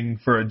interviewing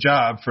for a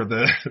job for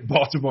the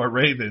Baltimore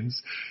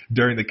Ravens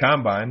during the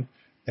Combine.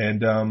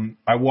 And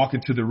I walk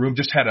into the room,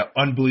 just had an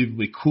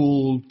unbelievably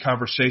cool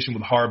conversation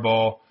with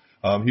Harbaugh.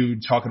 He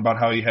was talking about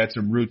how he had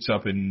some roots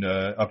up in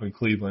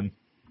Cleveland.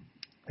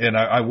 And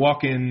I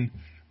walk in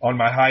on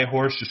my high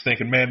horse just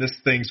thinking, man, this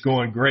thing's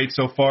going great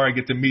so far. I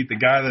get to meet the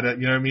guy that,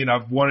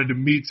 I've wanted to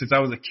meet since I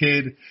was a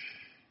kid.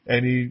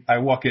 And I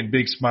walk in,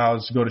 big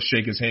smiles, go to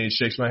shake his hand. He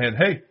shakes my hand.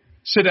 Hey,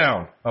 sit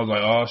down. I was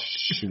like, oh,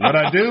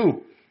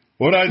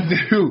 what'd I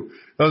do?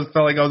 It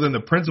felt like I was in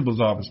the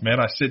principal's office, man.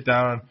 I sit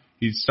down.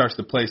 He starts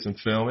to play some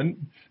film.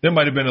 And there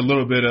might have been a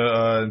little bit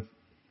of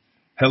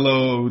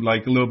hello, a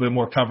little bit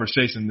more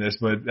conversation in this.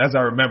 But as I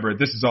remember it,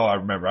 this is all I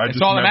remember.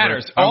 It's all that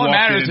matters. All that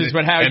matters is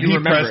how you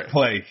remember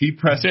it. He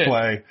pressed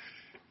play.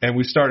 And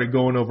we started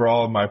going over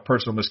all of my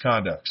personal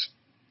misconducts.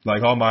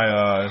 All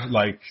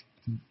my,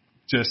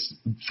 just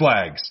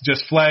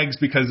flags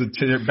because of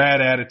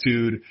bad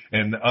attitude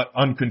and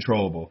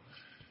uncontrollable.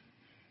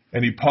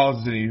 And he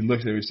pauses and he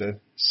looks at me and said,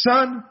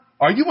 son,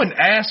 are you an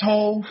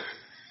asshole?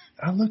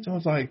 I looked, I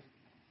was like,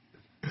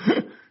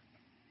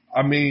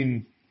 I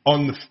mean,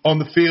 on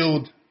the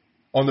field,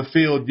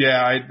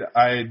 yeah,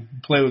 I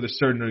play with a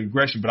certain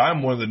aggression, but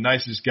I'm one of the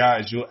nicest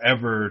guys you'll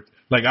ever,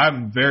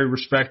 I'm very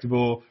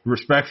respectful.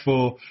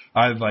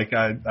 I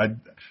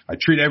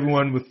treat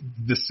everyone with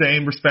the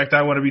same respect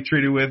I want to be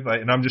treated with,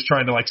 and I'm just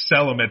trying to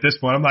sell them at this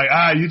point. I'm like,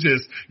 you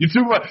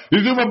threw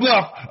my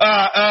bluff.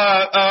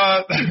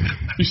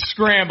 You're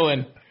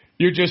scrambling.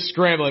 You're just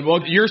scrambling.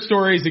 Well, your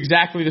story is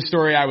exactly the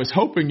story I was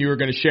hoping you were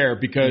going to share,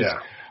 because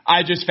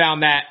I just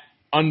found that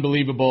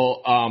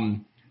unbelievable.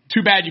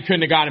 Too bad you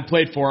couldn't have gone and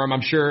played for him.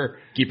 I'm sure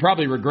he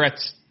probably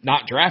regrets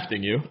not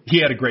drafting you. He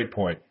had a great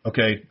point.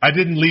 Okay. I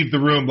didn't leave the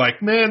room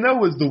man, that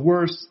was the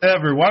worst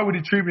ever. Why would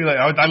he treat me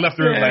I left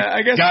the room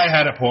I guess guy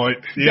had a point.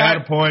 He had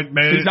a point,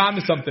 man. He's on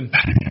to something.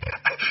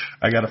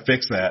 I got to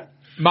fix that.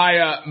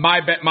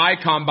 My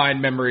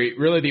combine memory,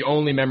 really the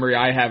only memory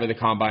I have of the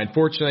combine.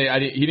 Fortunately,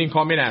 he didn't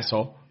call me an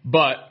asshole,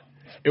 but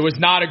it was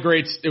not a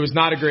great He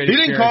experience.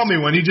 didn't call me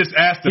one. He just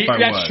asked if I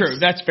was. That's true.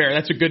 That's fair.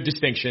 That's a good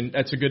distinction.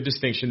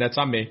 That's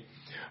on me.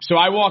 So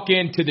I walk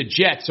into the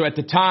Jets. So at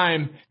the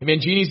time,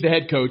 Mangini's the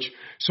head coach.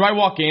 So I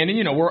walk in,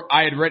 and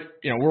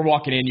we're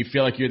walking in. You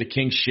feel like you're the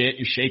king shit.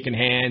 You're shaking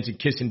hands and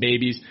kissing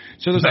babies.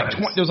 So there's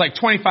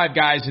 25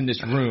 guys in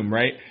this room,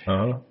 right?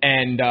 Uh-huh.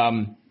 And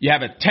you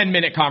have a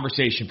 10-minute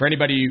conversation. For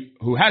anybody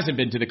who hasn't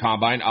been to the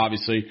Combine,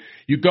 obviously,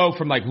 you go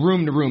from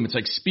room to room. It's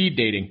like speed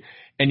dating,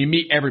 and you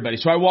meet everybody.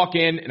 So I walk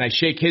in and I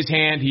shake his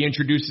hand. He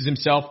introduces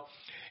himself,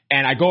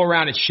 and I go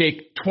around and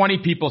shake 20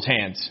 people's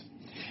hands,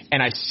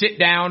 and I sit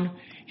down.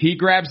 He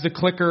grabs the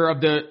clicker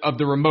of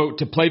the remote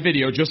to play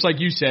video, just like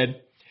you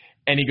said,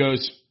 and he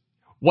goes,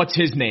 "What's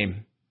his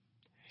name?"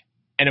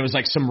 And it was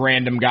like some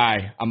random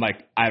guy. I'm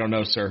like, "I don't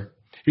know, sir."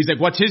 He's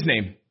like, "What's his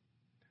name?"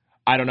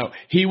 I don't know.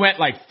 He went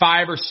like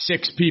 5 or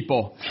 6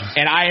 people,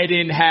 and I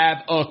didn't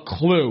have a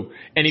clue.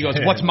 And he goes,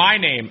 "What's my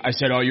name?" I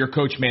said, "Oh, you're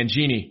Coach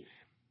Mangini."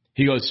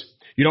 He goes,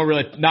 "You don't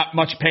really, not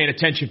much paying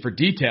attention for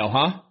detail,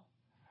 huh?"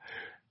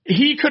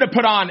 He could have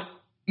put on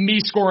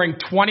me scoring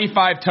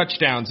 25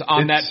 touchdowns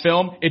on that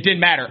film. It didn't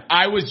matter.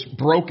 I was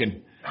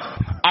broken.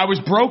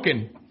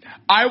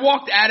 I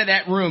walked out of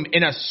that room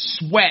in a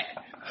sweat,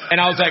 and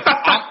I was like,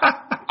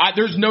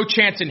 there's no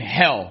chance in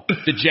hell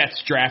the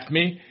Jets draft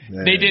me.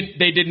 Man.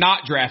 They did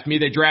not draft me.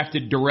 They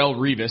drafted Darrelle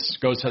Revis.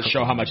 Goes to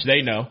show how much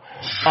they know.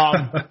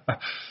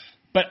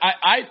 But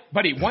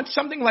buddy, once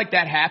something like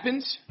that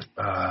happens,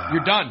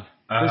 you're done.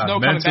 There's no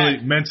coming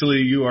back.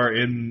 Mentally,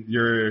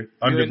 you're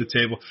under the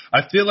table.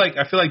 I feel like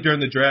during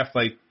the draft,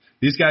 like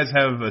these guys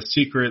have a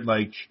secret,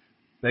 like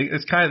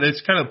it's kind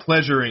of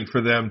pleasuring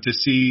for them to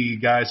see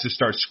guys just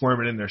start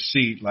squirming in their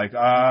seat, like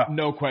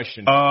no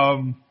question.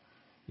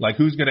 Like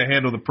who's going to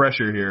handle the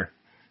pressure here?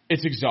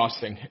 It's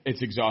exhausting.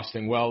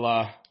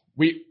 Well,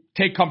 we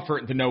take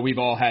comfort to know we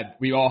all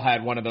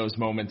had one of those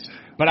moments.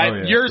 But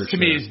yours to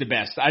me is the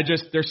best.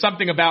 There's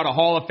something about a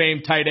Hall of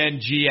Fame tight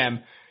end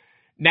GM.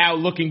 Now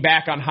looking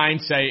back on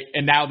hindsight,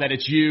 and now that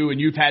it's you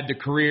and you've had the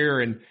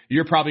career and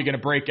you're probably going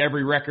to break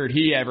every record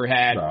he ever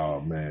had.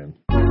 Oh, man.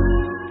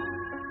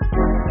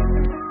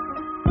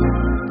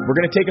 We're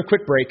going to take a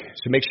quick break,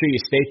 so make sure you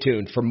stay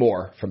tuned for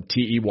more from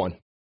TE1.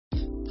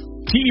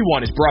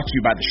 TE1 is brought to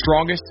you by the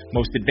strongest,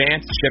 most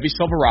advanced Chevy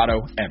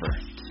Silverado ever.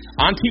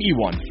 On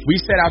TE1, we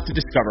set out to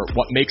discover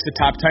what makes a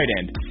top tight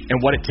end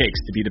and what it takes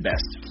to be the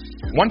best.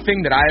 One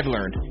thing that I have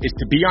learned is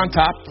to be on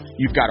top,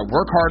 you've got to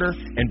work harder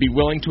and be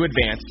willing to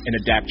advance and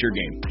adapt your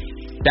game.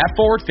 That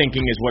forward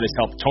thinking is what has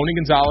helped Tony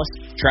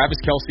Gonzalez, Travis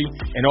Kelce,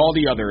 and all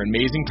the other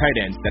amazing tight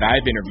ends that I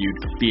have interviewed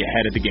be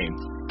ahead of the game.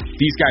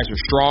 These guys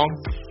are strong,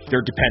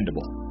 they're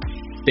dependable.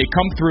 They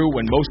come through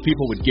when most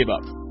people would give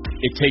up.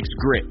 It takes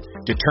grit,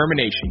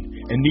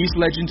 determination, and these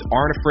legends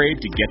aren't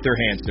afraid to get their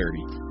hands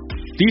dirty.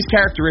 These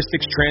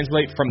characteristics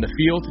translate from the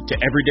field to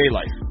everyday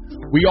life.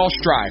 We all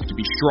strive to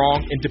be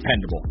strong and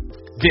dependable.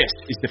 This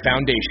is the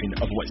foundation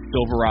of what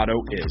Silverado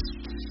is.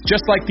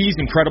 Just like these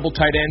incredible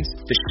tight ends,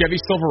 the Chevy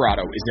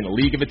Silverado is in a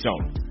league of its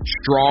own.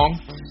 Strong,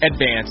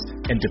 advanced,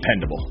 and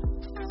dependable.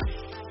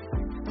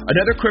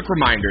 Another quick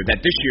reminder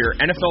that this year,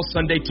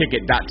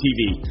 NFLSundayTicket.tv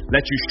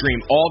lets you stream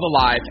all the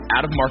live,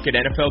 out-of-market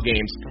NFL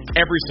games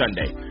every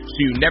Sunday, so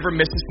you never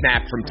miss a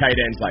snap from tight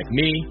ends like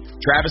me,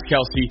 Travis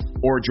Kelce,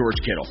 or George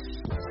Kittle.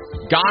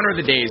 Gone are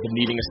the days of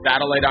needing a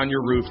satellite on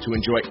your roof to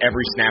enjoy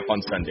every snap on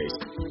Sundays.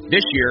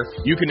 This year,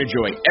 you can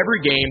enjoy every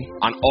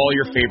game on all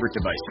your favorite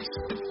devices.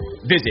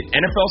 Visit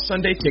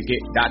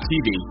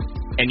NFLSundayTicket.tv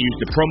and use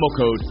the promo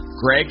code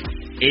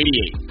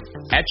GREG88.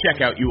 At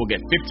checkout, you will get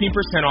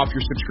 15% off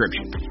your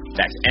subscription.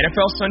 That's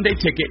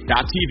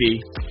NFLSundayTicket.tv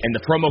and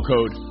the promo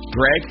code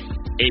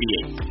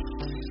GREG88.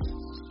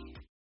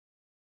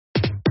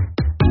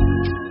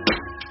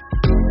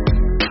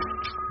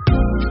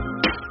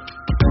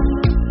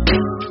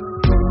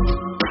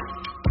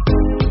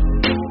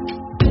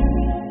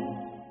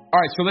 All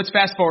right, so let's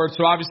fast forward.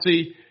 So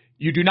obviously,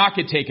 you do not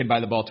get taken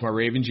by the Baltimore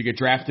Ravens. You get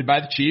drafted by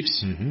the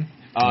Chiefs. Mm-hmm.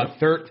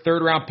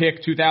 Third round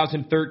pick,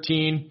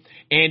 2013.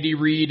 Andy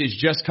Reid is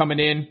just coming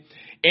in.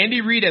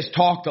 Andy Reid has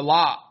talked a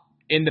lot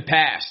in the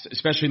past,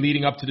 especially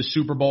leading up to the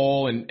Super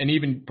Bowl and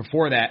even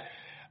before that,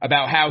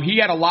 about how he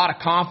had a lot of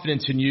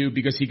confidence in you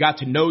because he got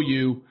to know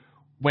you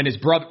when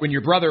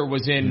your brother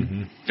was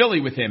in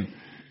Philly with him.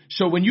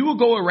 So when you would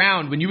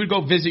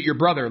go visit your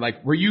brother,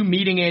 like, were you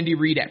meeting Andy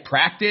Reid at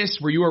practice?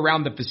 Were you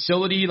around the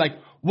facility? Like,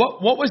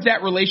 what was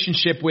that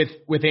relationship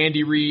with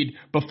Andy Reid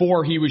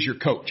before he was your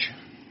coach?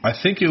 I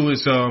think it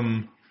was,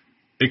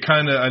 it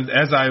kind of,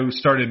 as I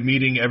started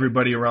meeting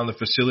everybody around the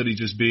facility,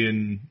 just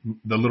being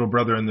the little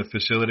brother in the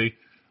facility,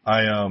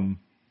 I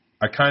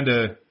kind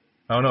of,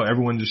 I don't know,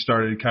 everyone just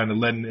started kind of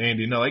letting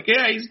Andy know, like,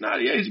 he's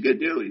a good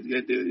dude. He's a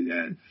good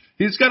dude.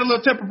 He's got a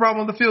little temper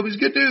problem on the field. He's a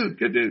good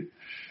dude.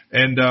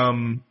 And,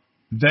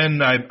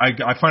 then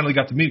I finally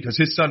got to meet because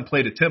his son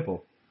played at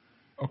Temple.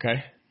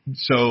 Okay.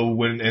 So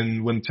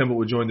when Temple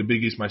would join the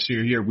Big East my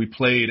senior year, we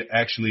played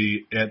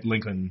actually at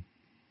Lincoln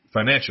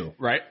Financial.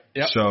 Right.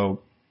 Yep.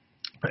 So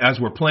as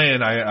we're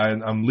playing,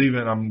 I'm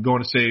leaving. I'm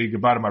going to say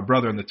goodbye to my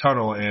brother in the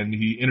tunnel, and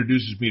he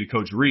introduces me to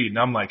Coach Reid, and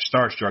I'm like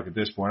starstruck at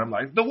this point. I'm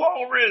like, the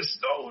Walrus!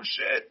 Oh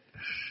shit!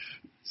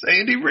 It's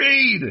Andy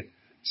Reid.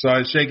 So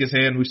I shake his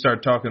hand. We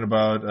start talking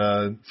about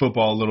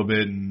football a little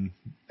bit, and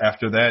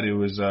after that, it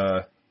was.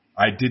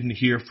 I didn't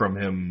hear from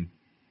him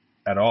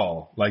at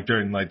all, like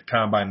during like the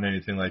combine and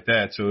anything like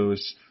that. So it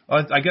was,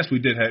 I guess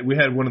we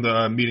had one of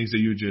the meetings that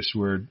you just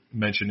were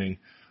mentioning.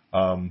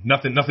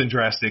 Nothing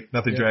drastic,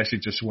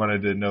 drastic. Just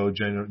wanted to know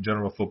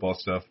general football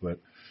stuff. But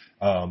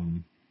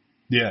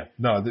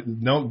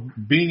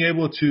being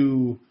able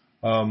to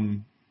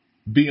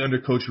be under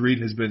Coach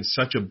Reid has been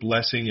such a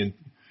blessing, and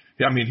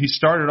I mean, he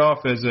started off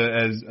he's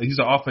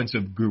an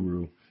offensive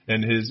guru,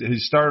 and he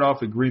started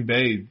off at Green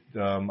Bay,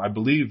 I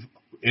believe,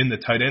 in the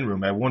tight end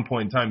room. At one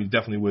point in time, he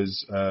definitely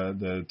was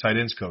the tight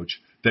ends coach.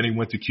 Then he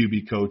went to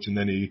QB coach, and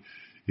then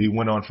he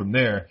went on from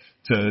there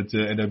to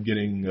end up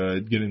getting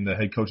the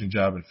head coaching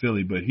job in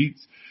Philly. But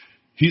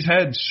he's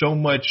had so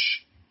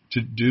much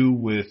to do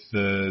with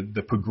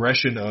the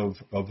progression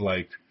of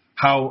like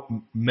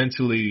how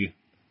mentally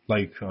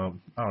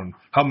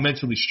how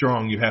mentally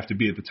strong you have to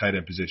be at the tight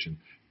end position.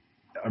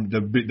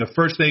 The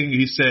first thing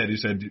he said,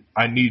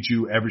 I need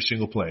you every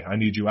single play. I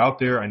need you out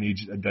there. I need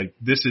you, like,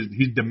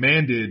 he's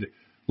demanded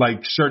like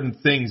certain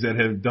things that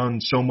have done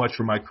so much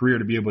for my career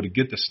to be able to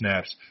get the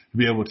snaps, to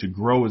be able to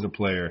grow as a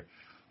player.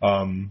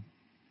 And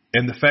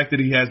the fact that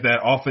he has that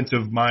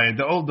offensive mind,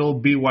 the old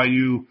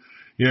BYU,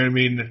 you know what I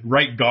mean,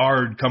 right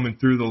guard coming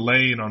through the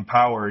lane on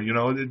power, you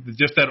know,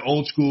 just that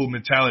old school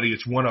mentality.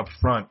 It's one up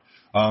front.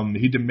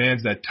 He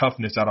demands that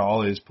toughness out of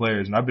all of his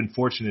players. And I've been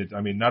fortunate,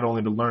 I mean, not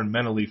only to learn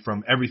mentally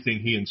from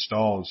everything he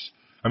installs.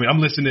 I mean, I'm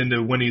listening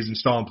to when he's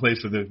installing plays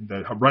for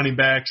the running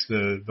backs,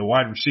 the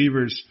wide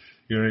receivers.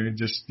 You know,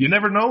 you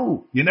never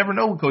know. You never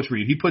know with Coach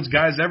Reid. He puts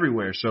guys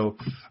everywhere. So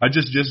I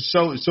just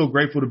so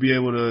grateful to be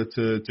able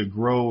to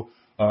grow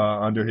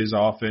under his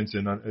offense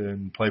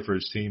and play for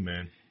his team,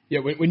 man. Yeah,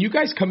 when you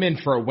guys come in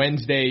for a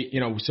Wednesday, you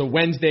know, so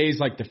Wednesday's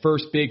like the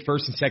first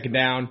and second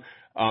down.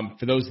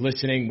 For those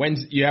listening,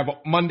 you have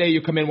Monday,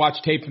 you come in,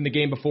 watch tape from the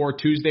game before.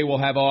 Tuesday we'll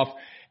have off,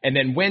 and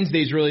then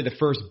Wednesday's really the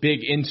first big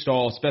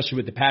install, especially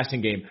with the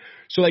passing game.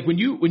 So like when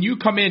you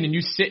come in and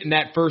you sit in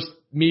that first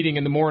meeting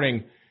in the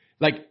morning,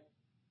 like,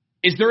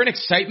 is there an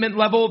excitement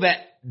level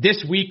that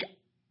this week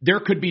there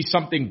could be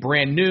something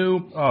brand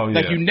new? Oh, yeah.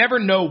 Like you never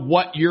know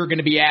what you're going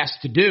to be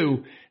asked to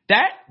do.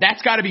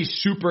 That's got to be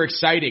super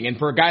exciting. And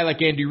for a guy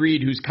like Andy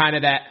Reid, who's kind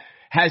of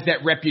has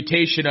that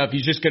reputation of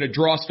he's just going to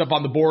draw stuff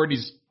on the board,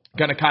 he's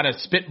going to kind of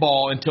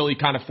spitball until he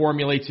kind of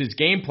formulates his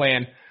game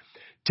plan,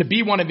 to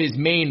be one of his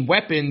main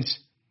weapons,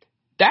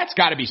 that's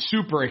got to be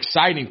super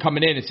exciting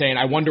coming in and saying,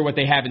 I wonder what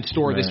they have in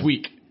store this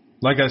week.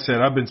 Like I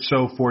said, I've been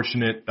so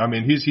fortunate. I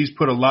mean, he's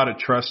put a lot of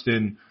trust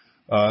in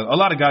a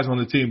lot of guys on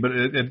the team, but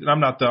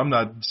I'm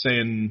not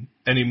saying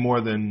any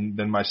more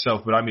than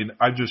myself, but I mean,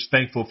 I'm just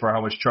thankful for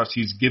how much trust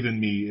he's given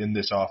me in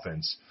this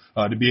offense,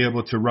 to be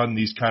able to run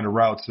these kind of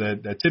routes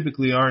that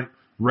typically aren't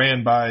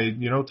ran by,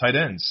 you know, tight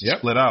ends,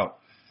 split out.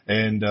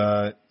 And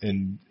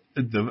on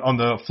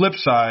the flip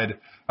side,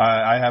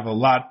 I have a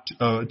lot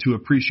to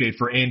appreciate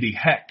for Andy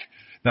Heck.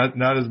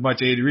 Not as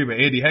much Andy Reid, but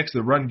Andy Heck's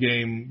the run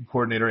game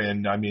coordinator,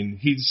 and I mean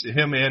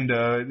him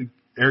and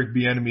Eric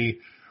Bieniemy,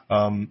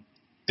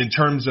 in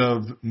terms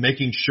of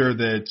making sure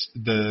that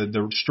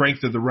the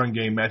strength of the run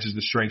game matches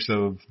the strengths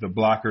of the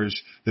blockers,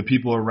 the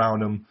people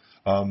around him,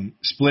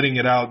 splitting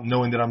it out,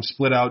 knowing that I'm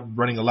split out,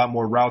 running a lot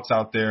more routes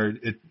out there.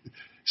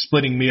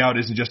 Splitting me out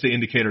isn't just an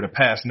indicator to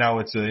pass. Now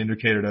it's an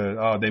indicator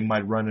to they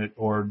might run it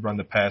or run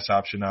the pass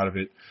option out of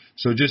it.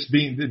 So just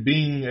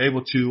being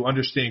able to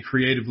understand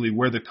creatively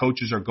where the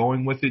coaches are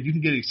going with it, you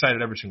can get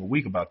excited every single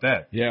week about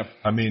that. Yeah.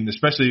 I mean,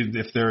 especially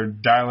if they're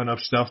dialing up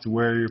stuff to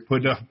where you're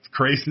putting up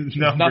crazy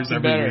numbers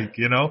every week,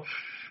 you know?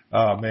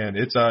 Oh, man,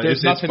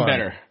 there's nothing fun.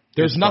 Better.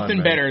 There's nothing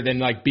fun, better than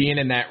like being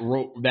in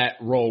that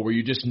role where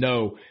you just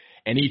know,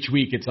 and each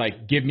week it's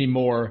like, give me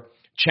more,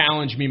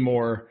 challenge me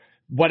more.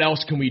 What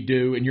else can we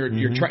do? And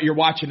you're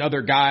watching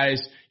other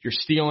guys, you're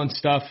stealing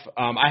stuff.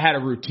 I had a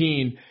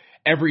routine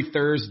every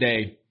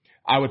Thursday.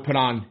 I would put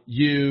on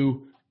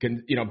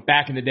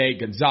back in the day,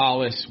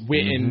 Gonzalez,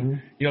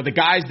 Witten, the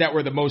guys that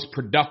were the most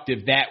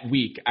productive that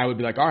week. I would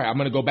be like, all right, I'm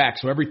going to go back.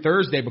 So every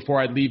Thursday before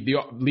I'd leave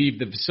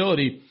the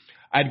facility,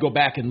 I'd go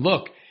back and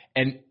look,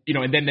 and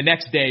then the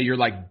next day you're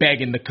like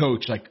begging the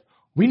coach, like,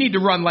 we need to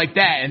run like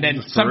that. And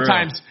then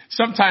sometimes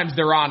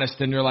they're honest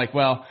and they're like,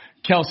 well,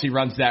 Kelsey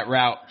runs that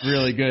route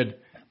really good.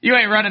 You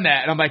ain't running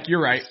that. And I'm like,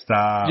 you're right.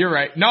 Stop. You're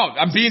right. No,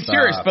 I'm being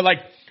serious. But like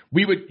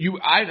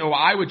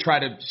I would try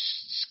to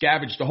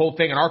scavenge the whole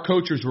thing. And our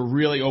coaches were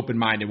really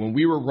open-minded. When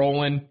we were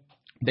rolling,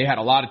 they had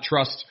a lot of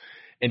trust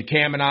in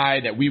Cam and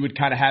I that we would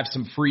kind of have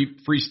some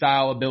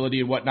freestyle ability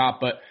and whatnot.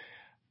 But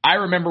I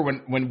remember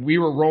when we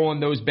were rolling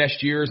those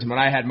best years and when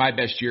I had my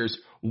best years,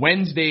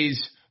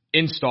 Wednesday's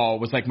install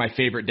was like my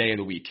favorite day of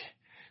the week.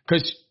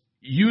 Because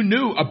you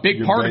knew a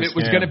big part of it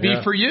was going to be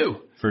for you.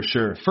 For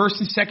sure. First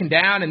and second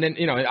down, and then,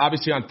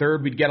 obviously on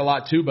third we'd get a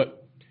lot too,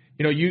 but,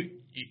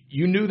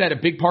 you knew that a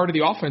big part of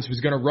the offense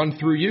was going to run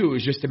through you. It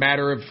was just a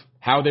matter of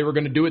how they were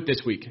going to do it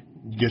this week.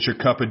 Get your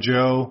cup of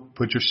Joe,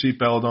 put your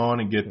seatbelt on,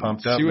 and get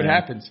pumped up. See what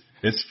happens.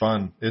 It's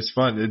fun. It's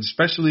fun,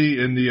 especially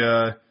in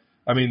the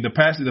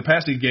the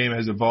passing game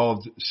has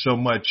evolved so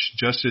much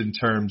just in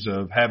terms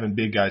of having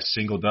big guys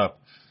singled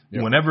up.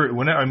 Yep. Whenever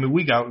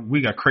we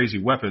got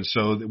crazy weapons.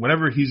 So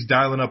whenever he's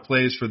dialing up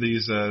plays for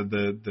these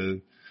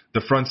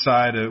the front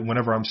side,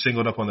 whenever I'm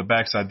singled up on the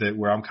backside,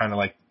 where I'm kind of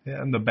like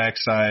on the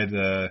backside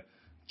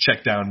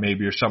check down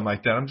maybe or something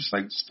like that, I'm just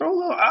like, just throw a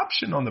little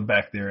option on the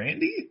back there,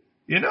 Andy.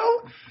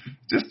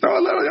 just throw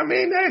a little. I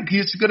mean,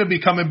 he's going to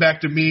be coming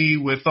back to me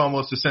with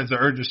almost a sense of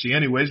urgency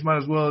anyways. Might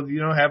as well,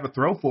 have a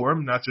throw for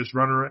him, not just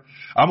run around.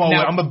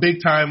 I'm a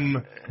big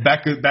time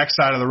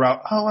backside of the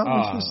route.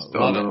 Just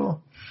a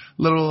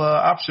little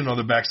option on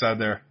the backside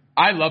there.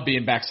 I love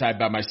being backside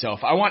by myself.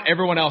 I want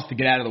everyone else to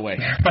get out of the way.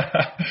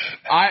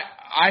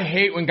 I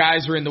hate when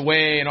guys are in the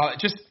way and all that.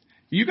 Just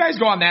you guys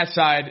go on that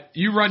side.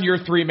 You run your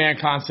 3-man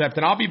concept,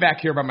 and I'll be back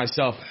here by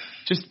myself.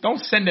 Just don't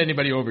send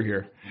anybody over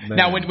here. Man.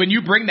 Now, when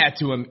you bring that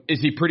to him,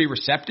 is he pretty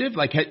receptive?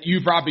 Like,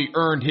 you've probably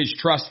earned his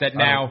trust that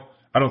now.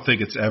 I don't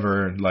think it's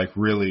ever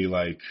really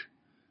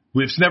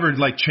it's never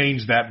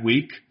changed that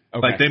week.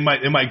 Okay. Like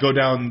it might go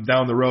down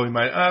the road. He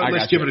might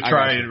let's give it a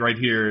try right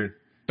here.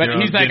 But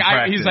he's like,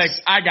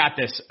 I got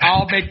this.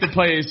 I'll make the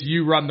plays.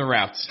 You run the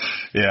routes.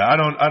 Yeah, I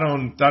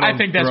don't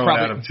think that's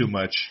probably at him too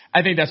much.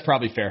 I think that's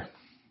probably fair.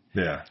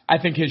 Yeah. I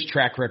think his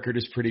track record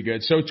is pretty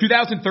good. So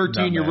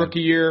 2013, your rookie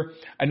year,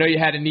 I know you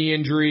had a knee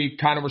injury,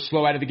 kind of were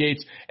slow out of the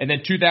gates. And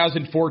then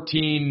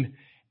 2014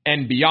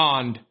 and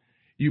beyond,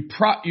 you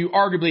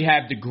arguably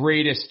have the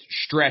greatest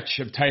stretch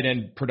of tight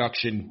end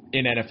production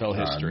in NFL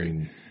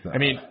history. I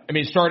mean,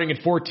 starting at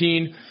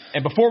 14.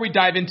 And before we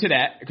dive into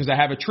that, because I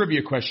have a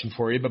trivia question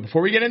for you, but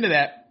before we get into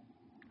that,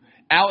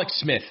 Alex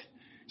Smith.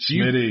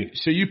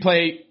 So you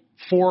play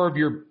 4 of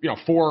your,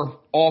 4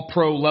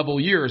 all-pro level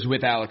years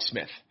with Alex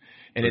Smith.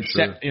 And it's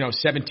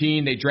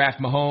 17, they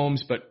draft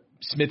Mahomes, but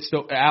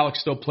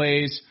Alex still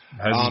plays.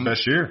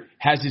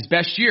 Has his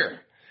best year.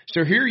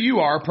 So here you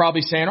are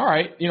probably saying, all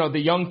right, the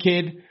young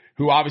kid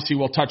who obviously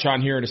we'll touch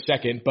on here in a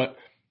second, but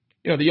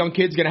the young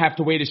kid's going to have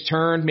to wait his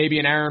turn, maybe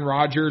an Aaron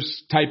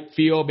Rodgers type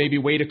feel, maybe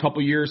wait a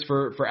couple years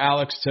for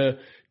Alex to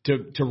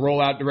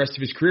roll out the rest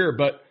of his career.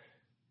 But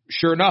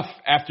sure enough,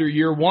 after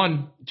year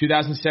 1,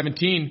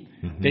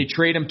 2017, they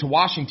trade him to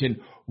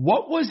Washington.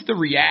 What was the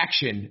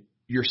reaction,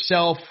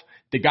 yourself,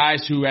 the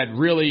guys who had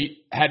really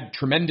had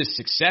tremendous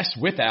success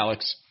with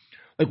Alex?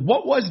 Like,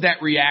 what was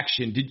that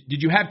reaction?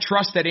 Did you have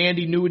trust that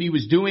Andy knew what he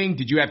was doing?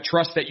 Did you have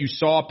trust that you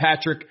saw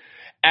Patrick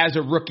as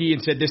a rookie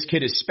and said, this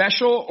kid is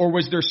special? Or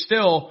was there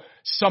still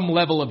some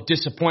level of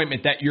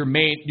disappointment that your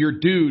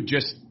dude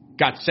just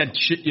got sent,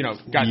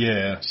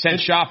 sent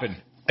shopping?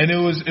 And it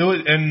was,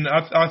 and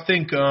I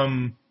think,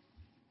 I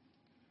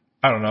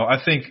don't know. I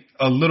think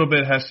a little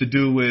bit has to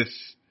do with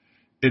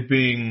it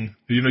being,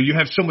 you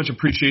have so much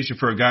appreciation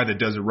for a guy that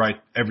does it right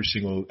every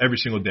single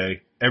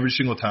day, every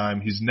single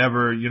time. He's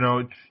never,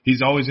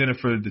 he's always in it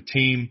for the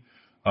team.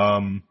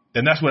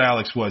 And that's what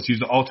Alex was. He was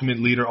the ultimate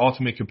leader,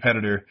 ultimate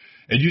competitor.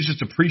 And you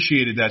just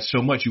appreciated that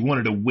so much. You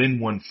wanted to win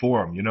one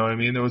for him. You know what I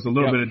mean? There was a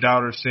little bit of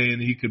doubters saying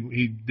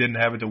he didn't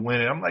have it to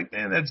win it. I'm like,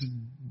 man, that's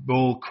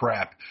bull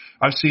crap.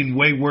 I've seen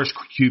way worse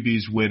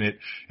QBs win it.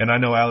 And I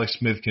know Alex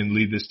Smith can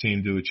lead this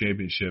team to a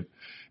championship.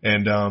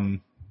 And,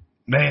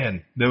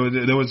 man, there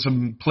was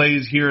some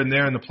plays here and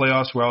there in the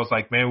playoffs where I was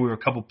like, man, we were a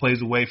couple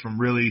plays away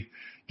from really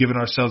giving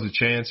ourselves a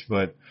chance.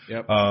 But,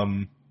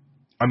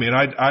 I mean,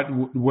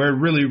 where it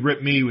really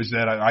ripped me was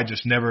that I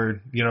just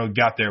never,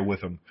 got there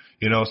with him,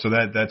 so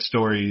that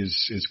story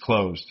is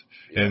closed.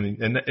 Yeah.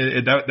 And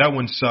that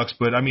one sucks.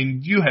 But I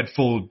mean, you had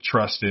full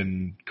trust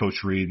in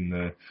Coach Reed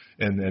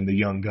and the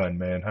young gun,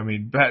 man. I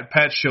mean,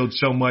 Pat showed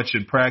so much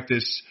in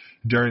practice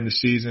during the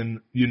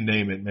season. You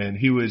name it, man.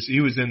 He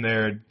was in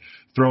there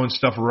throwing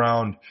stuff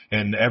around,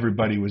 and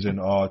everybody was in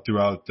awe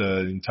throughout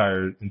the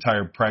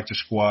entire practice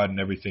squad and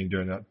everything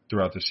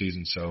throughout the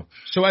season. So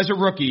as a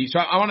rookie,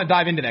 I want to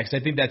dive into that because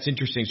I think that's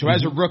interesting. So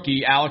as a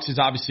rookie, Alex is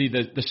obviously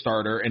the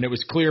starter, and it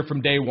was clear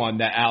from day one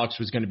that Alex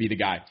was going to be the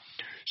guy.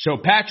 So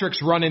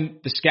Patrick's running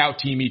the scout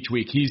team each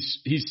week.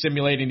 He's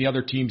simulating the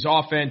other team's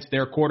offense,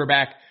 their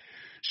quarterback.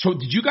 So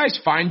did you guys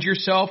find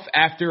yourself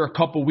after a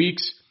couple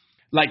weeks,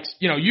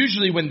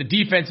 usually when the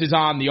defense is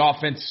on, the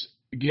offense,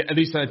 at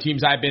least on the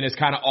teams I've been, is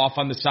kind of off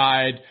on the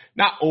side,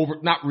 not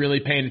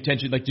really paying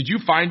attention. Like, did you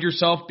find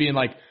yourself being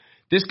like,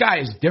 this guy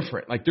is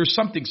different? Like, there's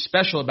something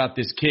special about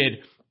this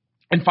kid,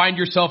 and find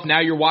yourself now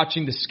you're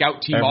watching the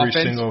scout team every offense?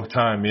 Every single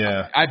time,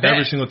 yeah. I bet.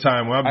 Every single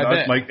time. Well,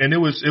 and it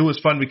was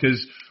fun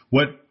because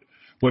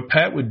what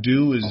Pat would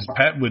do is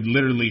Pat would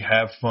literally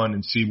have fun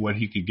and see what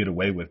he could get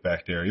away with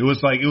back there. It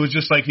was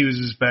just like he was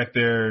just back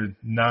there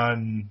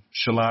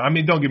nonchalant. I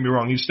mean, don't get me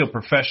wrong, he's still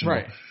professional.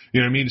 Right. You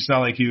know what I mean? It's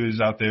not like he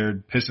was out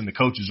there pissing the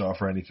coaches off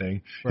or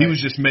anything. Right. He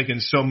was just making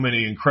so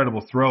many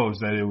incredible throws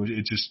that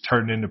it just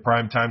turned into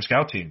primetime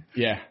scout team.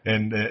 Yeah.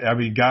 And I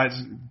mean, guys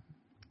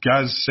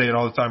say it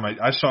all the time.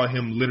 I saw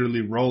him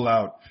literally roll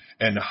out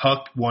and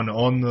huck one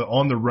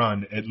on the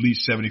run at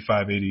least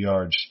 75, 80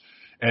 yards.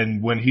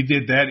 And when he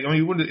did that,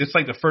 it's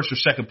like the first or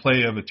second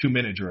play of a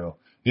 2-minute drill.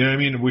 You know what I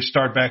mean? We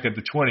start back at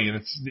the 20,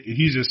 and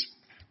he's just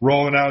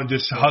rolling out and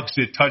just hucks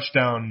it,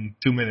 touchdown,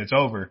 2 minutes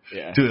over,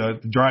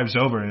 drives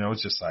over. And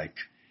it's just like,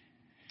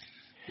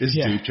 this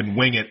dude can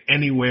wing it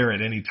anywhere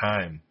at any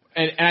time.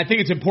 And I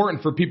think it's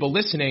important for people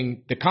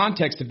listening, the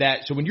context of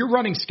that. So when you're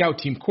running scout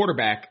team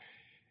quarterback,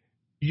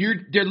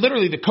 they're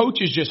literally, the coach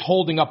is just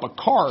holding up a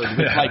card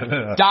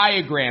with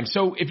diagrams.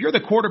 So if you're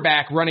the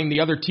quarterback running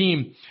the other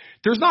team,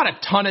 there's not a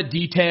ton of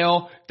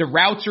detail. The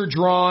routes are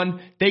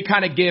drawn. They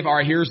kind of give, all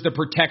right, here's the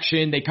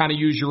protection. They kind of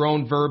use your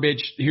own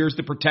verbiage. Here's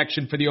the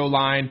protection for the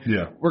O-line.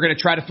 Yeah. We're going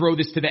to try to throw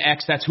this to the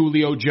X. That's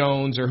Julio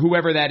Jones or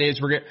whoever that is.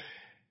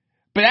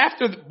 But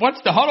once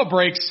the huddle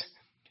breaks,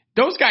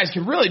 those guys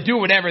can really do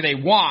whatever they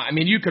want. I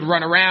mean, you could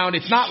run around.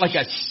 It's not like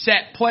a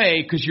set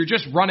play because you're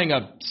just running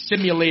a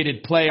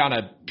simulated play on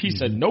a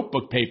piece of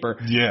notebook paper.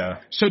 Yeah.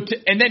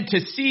 And then to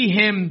see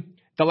him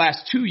the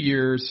last 2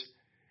 years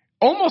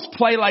almost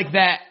play like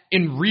that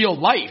in real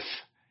life,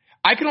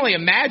 I can only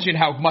imagine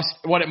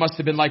what it must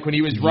have been like when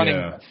he was running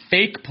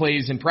fake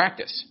plays in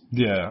practice.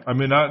 Yeah. I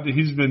mean,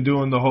 he's been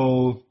doing the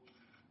whole,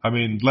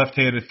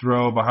 left-handed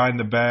throw behind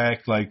the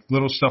back, like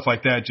little stuff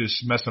like that,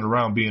 just messing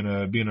around, being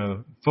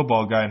a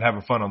football guy and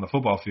having fun on the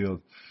football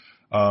field.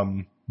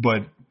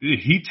 But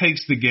he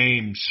takes the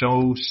game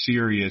so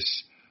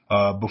serious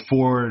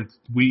before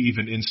we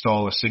even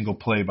install a single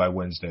play by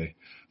Wednesday.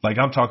 Like,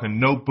 I'm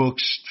talking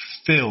notebooks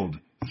filled,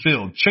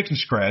 chicken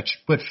scratch,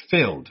 but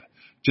filled,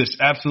 just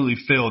absolutely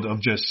filled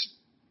of just,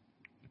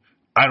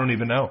 I don't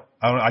even know.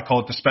 I call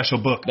it the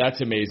special book.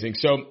 That's amazing.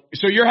 So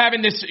you're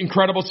having this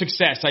incredible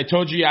success. I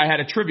told you I had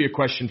a trivia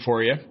question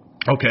for you.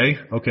 Okay.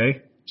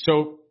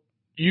 So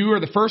you are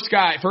the first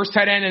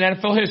tight end in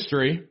NFL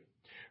history,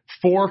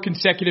 4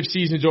 consecutive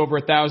seasons over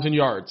 1,000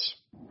 yards.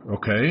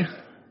 Okay.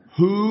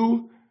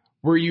 Who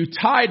were you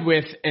tied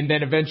with and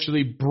then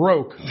eventually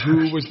broke?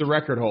 Who was the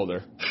record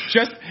holder?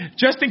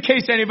 Just in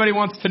case anybody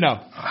wants to know.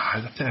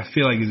 I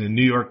feel like he's a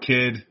New York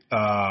kid.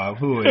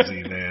 Who is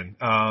he, man?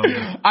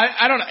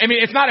 I don't know. I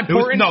mean, it's not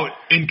important.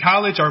 In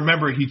college, I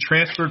remember he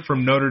transferred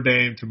from Notre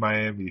Dame to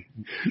Miami.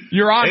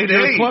 You're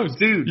close.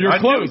 Dude. You're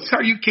close.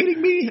 Are you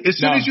kidding me? As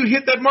soon as you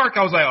hit that mark,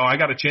 I was like, I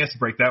got a chance to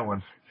break that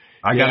one.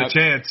 I got a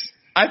chance.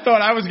 I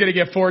thought I was going to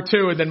get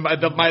 4-2, and then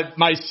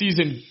my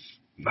season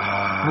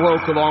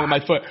broke along with my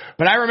foot.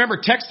 But I remember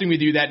texting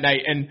with you that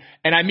night, and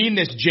I mean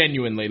this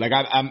genuinely. Like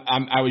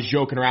I was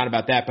joking around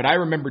about that, but I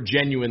remember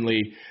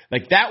genuinely,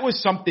 like that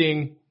was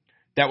something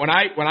that when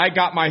I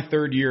got my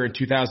third year in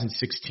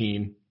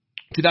 2015,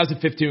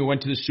 we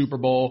went to the Super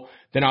Bowl.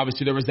 Then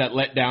obviously there was that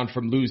letdown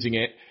from losing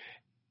it,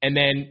 and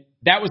then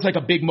that was like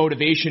a big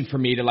motivation for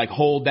me to like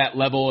hold that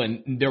level.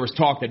 And there was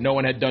talk that no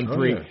one had done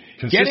 3.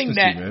 Yeah.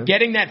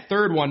 Getting that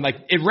third one, like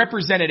it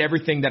represented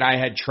everything that I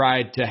had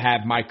tried to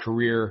have my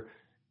career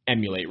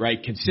emulate,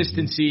 right?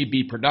 Consistency,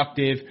 be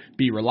productive,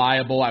 be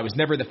reliable. I was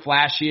never the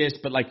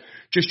flashiest, but like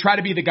just try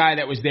to be the guy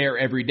that was there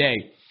every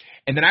day.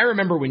 And then I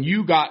remember when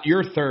you got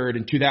your third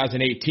in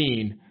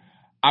 2018,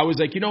 I was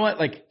like, you know what?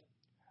 Like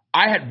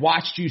I had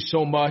watched you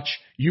so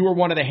much. You were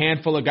one of the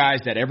handful of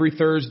guys that every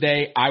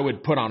Thursday I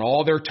would put on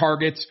all their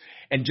targets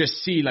and just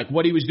see like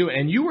what he was doing.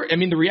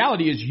 And the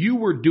reality is you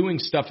were doing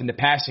stuff in the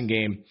passing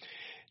game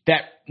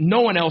that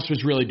no one else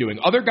was really doing.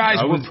 Other guys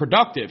were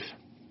productive.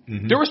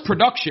 Mm-hmm. There was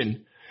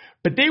production,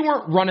 but they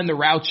weren't running the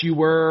routes you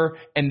were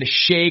and the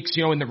shakes,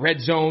 in the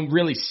red zone,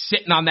 really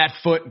sitting on that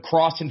foot and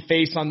crossing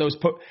face on those.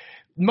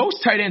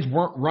 Most tight ends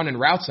weren't running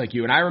routes like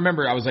you. And I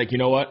remember I was like, you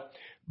know what?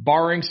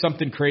 Barring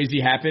something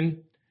crazy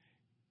happen,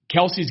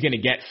 Kelsey's going to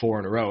get 4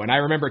 in a row. And I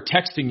remember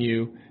texting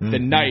you the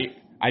night.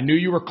 I knew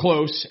you were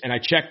close, and I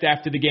checked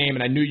after the game,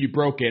 and I knew you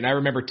broke it. And I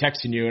remember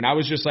texting you, and I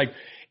was just like,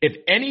 if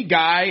any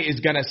guy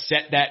is going to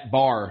set that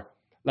bar,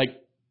 like,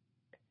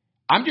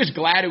 I'm just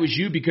glad it was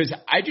you because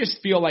I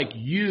just feel like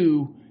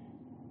you –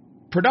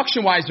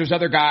 production-wise, there's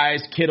other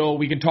guys, Kittle,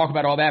 we can talk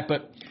about all that,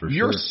 but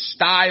your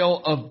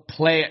style of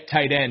play at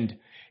tight end,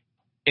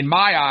 in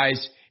my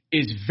eyes,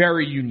 is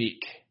very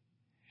unique.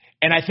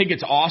 And I think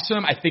it's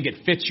awesome. I think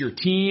it fits your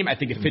team. I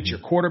think it fits your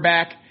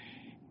quarterback.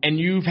 And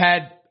you've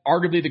had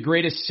arguably the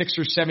greatest 6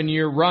 or 7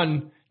 year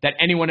run that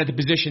anyone at the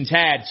position's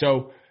had.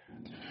 So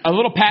a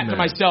little pat to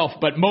myself,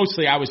 but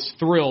mostly I was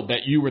thrilled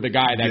that you were the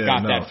guy that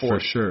got that for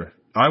sure.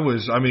 I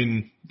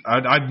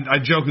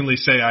jokingly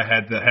say I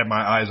had my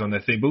eyes on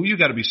that thing, but you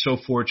got to be so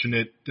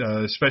fortunate,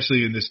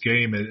 especially in this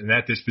game and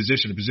at this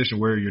position, a position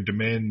where you're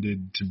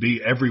demanded to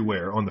be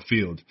everywhere on the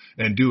field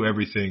and do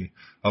everything.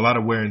 A lot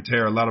of wear and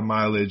tear, a lot of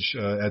mileage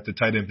at the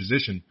tight end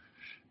position.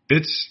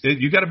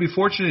 You got to be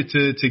fortunate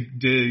to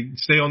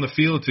stay on the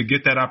field to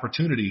get that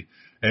opportunity,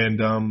 and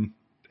on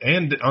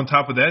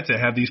top of that, to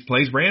have these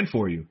plays ran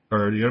for you,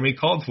 or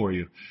called for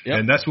you,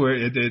 and that's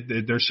where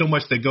there's so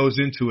much that goes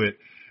into it.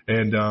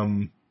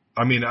 And,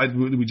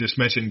 we just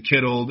mentioned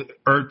Kittle,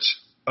 Ertz,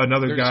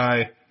 another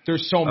guy.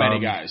 There's so many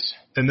guys.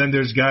 And then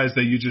there's guys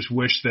that you just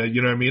wish that,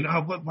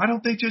 why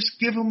don't they just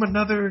give him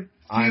another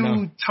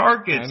few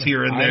targets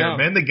here and there,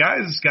 man? The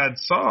guy's got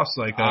sauce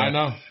like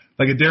a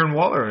Darren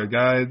Waller, a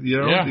guy,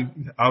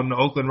 out in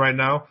Oakland right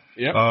now.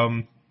 Yep.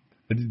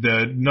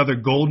 Another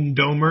Golden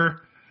Domer.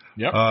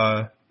 Yep.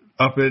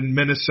 Up in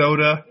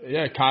Minnesota.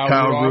 Yeah,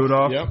 Kyle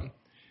Rudolph. Yep.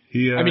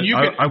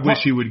 I wish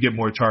he would get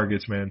more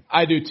targets, man.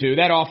 I do too.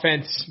 That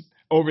offense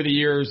over the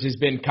years has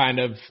been kind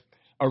of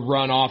a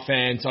run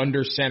offense,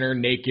 under center,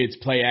 nakeds,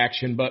 play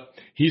action, but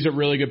he's a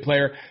really good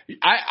player.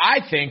 I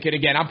think, and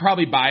again, I'm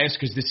probably biased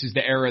because this is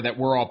the era that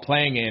we're all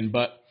playing in,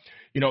 but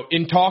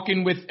in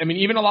talking with,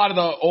 even a lot of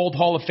the old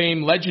Hall of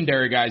Fame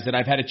legendary guys that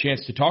I've had a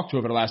chance to talk to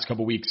over the last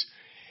couple of weeks,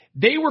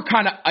 they were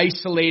kind of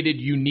isolated,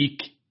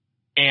 unique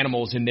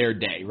animals in their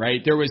day,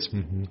 right?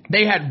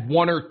 They had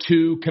one or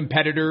two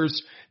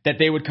competitors that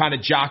they would kind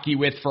of jockey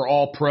with for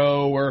all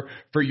pro or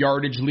for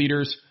yardage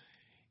leaders.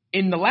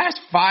 In the last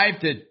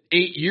 5 to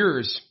 8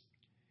 years,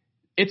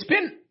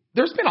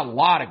 there's been a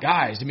lot of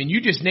guys.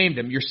 You just named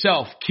them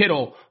yourself,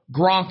 Kittle,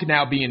 Gronk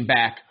now being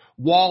back.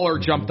 Waller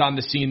jumped on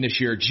the scene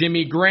this year.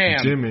 Jimmy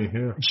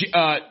Graham.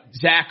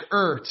 Zach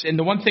Ertz. And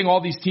the one thing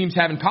all these teams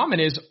have in common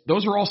is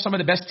those are all some of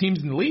the best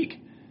teams in the league.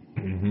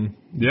 Mm-hmm.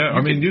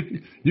 Yeah,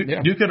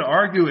 you could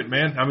argue it,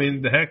 man. I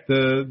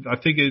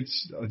think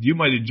you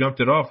might have jumped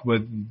it off,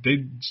 but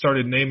they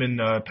started naming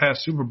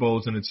past Super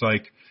Bowls, and it's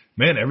like,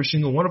 man, every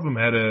single one of them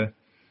had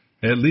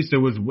at least there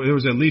was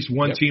at least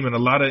one team. In a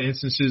lot of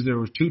instances, there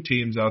was 2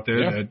 teams out there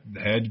that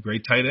had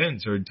great tight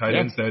ends or tight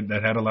ends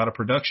that had a lot of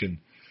production.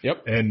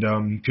 Yep.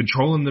 And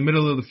controlling the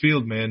middle of the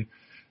field, man,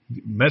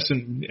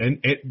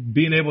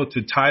 being able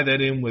to tie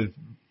that in with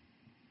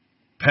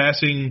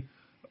passing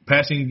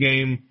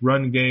game,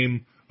 run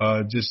game,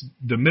 just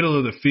the middle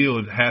of the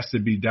field has to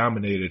be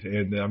dominated.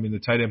 And the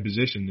tight end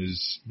position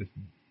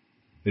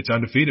it's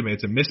undefeated, man.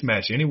 It's a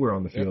mismatch anywhere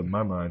on the field in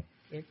my mind.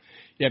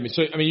 Yeah,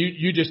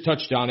 you just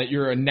touched on it.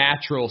 You're a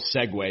natural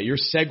segue. Your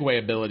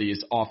segue ability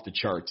is off the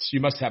charts. You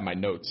must have my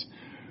notes.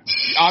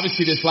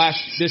 Obviously,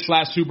 this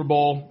last Super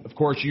Bowl, of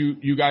course,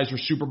 you guys were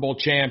Super Bowl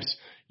champs.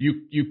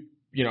 You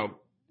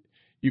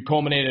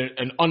culminated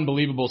an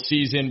unbelievable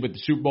season with the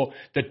Super Bowl.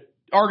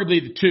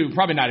 Arguably the two,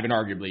 probably not even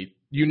arguably,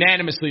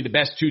 unanimously the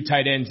best 2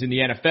 tight ends in the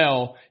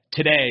NFL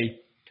today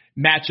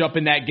match up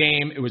in that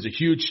game. It was a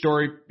huge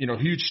story,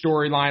 huge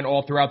storyline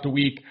all throughout the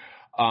week.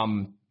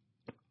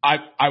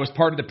 I was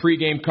part of the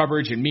pregame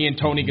coverage, and me and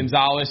Tony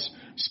Gonzalez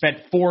spent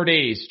 4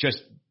 days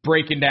just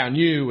breaking down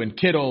you and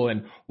Kittle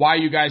and why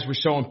you guys were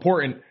so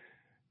important.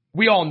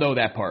 We all know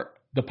that part.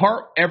 The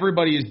part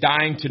everybody is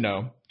dying to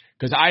know,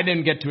 because I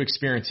didn't get to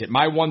experience it.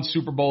 My one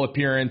Super Bowl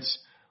appearance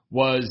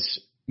was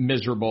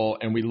miserable,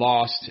 and we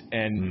lost,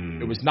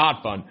 and it was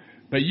not fun.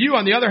 But you,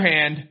 on the other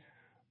hand,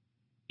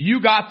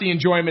 you got the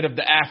enjoyment of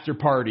the after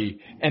party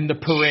and the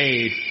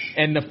parade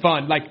and the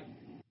fun. Like,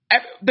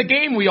 the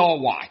game we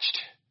all watched.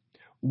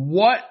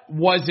 What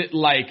was it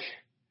like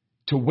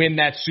to win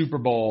that Super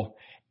Bowl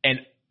and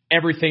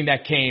everything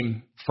that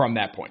came from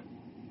that point?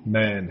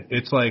 Man,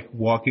 it's like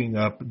walking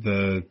up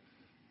the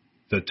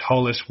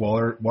tallest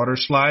water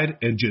slide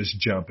and just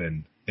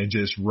jumping and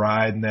just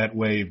riding that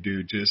wave,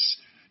 dude. Just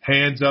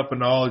hands up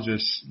and all,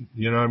 just,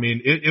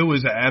 it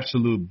was an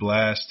absolute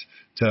blast.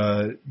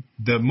 To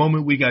the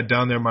moment we got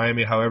down there in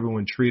Miami, how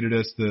everyone treated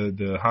us,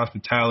 the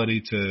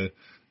hospitality to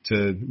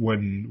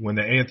when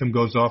the anthem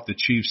goes off, the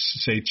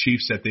Chiefs say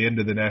Chiefs at the end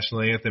of the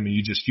national anthem, and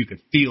you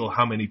could feel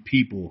how many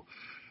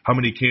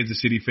Kansas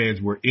City fans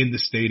were in the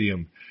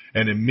stadium,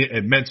 and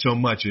it meant so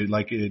much.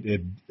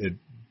 It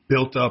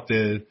built up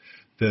the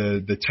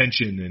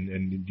tension,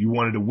 and you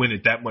wanted to win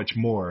it that much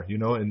more,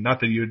 and not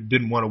that you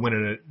didn't want to win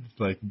it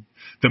like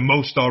the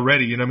most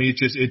already,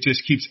 it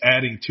just keeps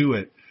adding to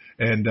it.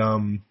 And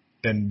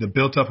the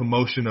built up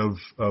emotion of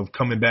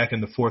coming back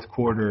in the fourth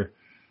quarter,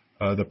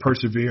 the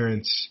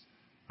perseverance.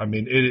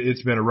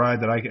 It's been a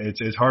ride that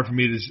it's hard for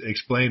me to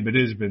explain, but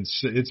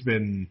it's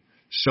been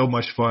so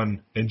much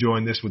fun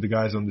enjoying this with the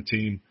guys on the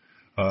team.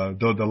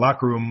 The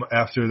locker room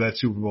after that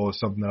Super Bowl is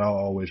something that I'll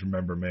always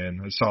remember, man.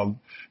 I saw a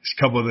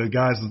couple of the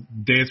guys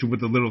dancing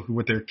with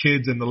their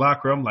kids in the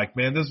locker room. Like,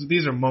 man,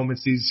 these are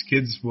moments these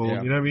kids will,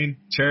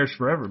 cherish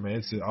forever, man.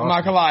 It's awesome. I'm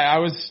not gonna lie, I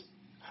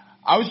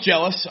was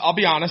jealous. I'll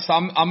be honest.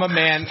 I'm a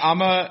man.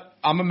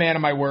 I'm a man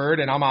of my word,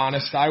 and I'm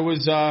honest. I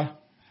was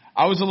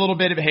a little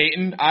bit of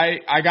hating.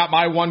 I got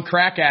my one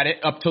crack at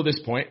it up till this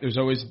point. There's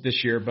always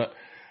this year, but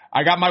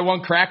I got my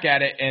one crack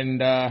at it,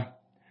 and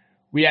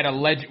we had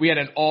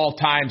an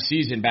all-time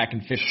season back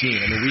in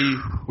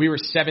 15. We were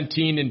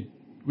 17-1.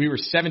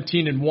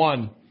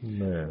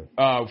 Man.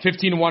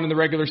 15-1 in the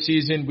regular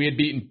season. We had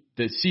beaten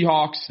the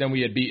Seahawks, then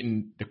we had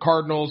beaten the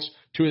Cardinals,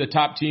 2 of the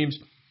top teams.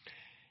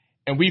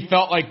 And we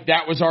felt like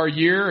that was our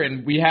year,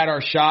 and we had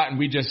our shot, and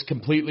we just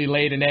completely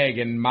laid an egg.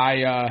 And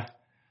my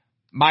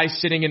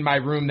sitting in my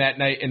room that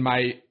night in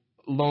my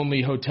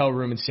lonely hotel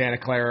room in Santa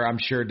Clara, I'm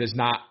sure does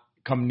not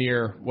come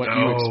near what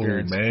you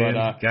experienced. Man.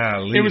 But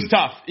Golly. it was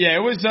tough. Yeah,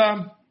 it was.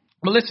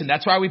 But listen,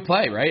 that's why we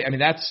play, right?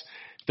 That's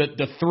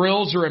the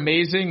thrills are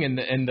amazing,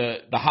 and the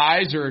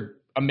highs are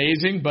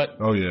amazing, but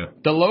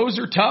the lows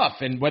are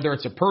tough. And whether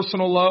it's a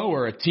personal low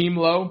or a team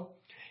low,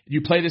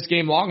 you play this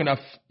game long enough,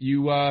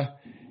 you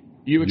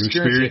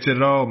experience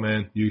it all,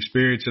 man. You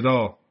experience it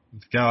all.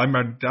 God, I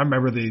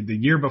remember the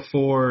year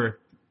before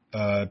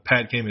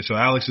Pat came in, so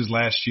Alex's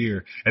last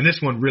year, and this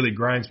one really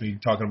grinds me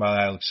talking about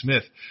Alex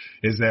Smith,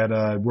 is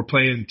that we're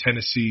playing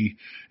Tennessee,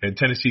 and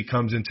Tennessee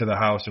comes into the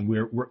house, and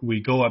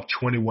we go up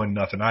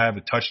 21-0. I have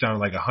a touchdown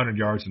like 100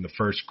 yards in the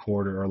first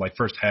quarter or like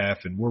first half,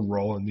 and we're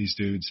rolling these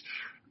dudes.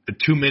 A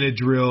 2-minute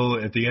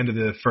drill at the end of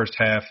the first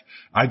half,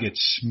 I get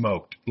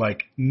smoked,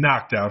 like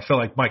knocked out. I felt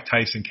like Mike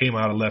Tyson came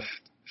out of left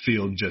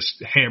field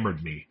just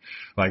hammered me.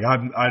 Like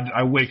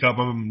I wake up,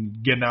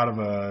 I'm getting out of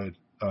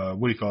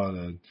what do you call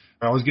it?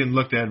 I was getting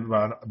looked at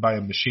by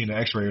a machine, an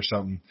X-ray or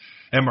something,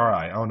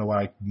 MRI. I don't know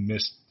why I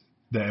missed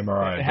the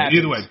MRI. But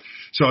either way,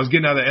 so I was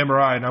getting out of the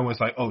MRI and I was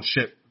like, oh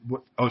shit,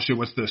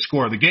 what's the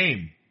score of the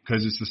game?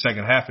 Because it's the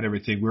second half and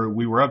everything.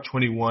 We were up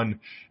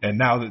 21, and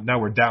now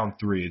we're down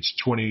 3. It's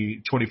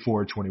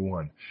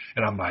 24-21,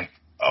 and I'm like,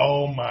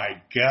 oh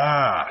my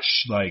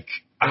gosh, like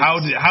how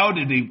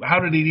did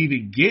it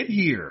even get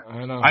here?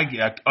 I know.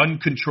 I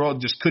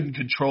uncontrolled, just couldn't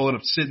control it.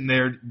 I'm sitting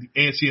there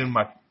antsy in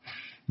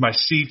my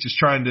seat, just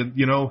trying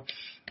to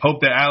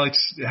hope that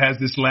Alex has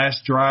this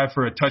last drive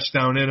for a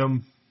touchdown in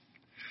him.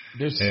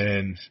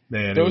 And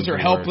man, those are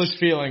helpless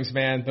feelings,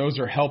 man. Those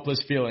are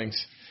helpless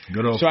feelings.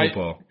 Good old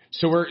football.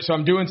 So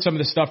I'm doing some of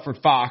the stuff for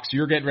Fox.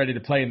 You're getting ready to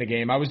play in the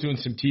game. I was doing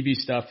some TV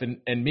stuff,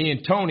 and me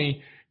and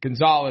Tony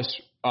Gonzalez,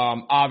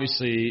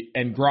 obviously,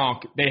 and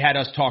Gronk, they had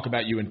us talk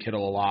about you and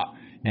Kittle a lot,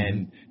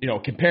 and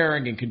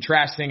comparing and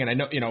contrasting. And I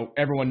know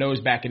everyone knows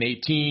back in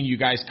 2018, you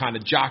guys kind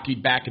of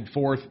jockeyed back and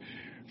forth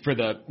for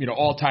the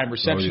all-time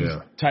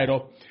receptions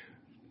title.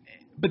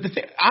 But the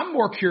thing I'm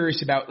more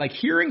curious about, like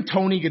hearing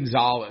Tony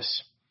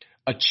Gonzalez,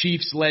 a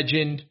Chiefs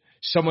legend,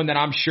 someone that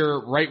I'm sure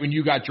right when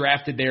you got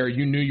drafted there,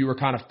 you knew you were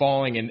kind of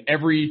falling, and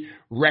every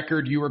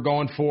record you were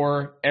going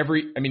for,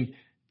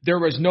 there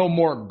was no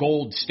more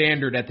gold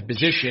standard at the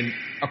position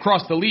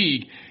across the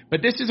league.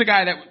 But this is a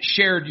guy that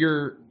shared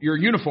your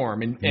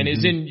uniform and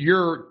is in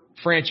your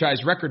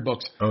franchise record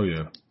books. Oh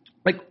yeah.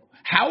 Like,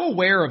 how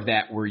aware of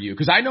that were you?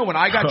 Because I know when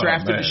I got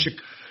drafted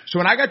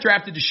when I got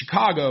drafted to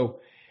Chicago,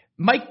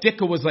 Mike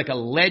Ditka was like a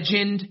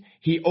legend.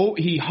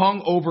 He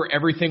hung over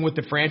everything with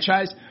the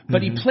franchise,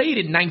 but he played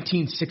in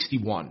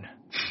 1961,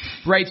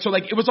 right? So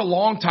like it was a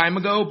long time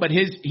ago, but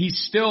he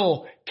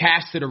still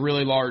casted a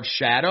really large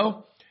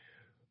shadow.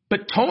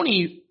 But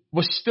Tony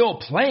was still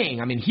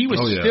playing. I mean, he was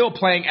still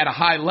playing at a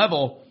high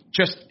level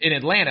just in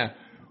Atlanta.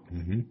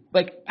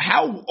 Like,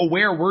 how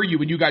aware were you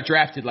when you got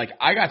drafted? Like,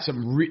 I got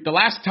the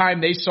last time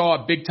they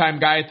saw a big time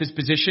guy at this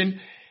position,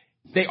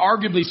 they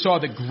arguably saw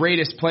the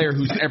greatest player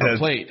who's ever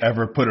played.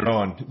 Ever put it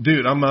on.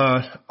 Dude,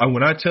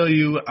 when I tell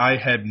you I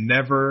had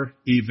never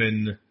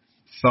even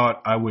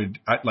thought I would,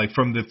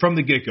 from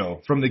the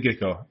get-go,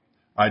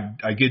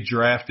 I get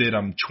drafted,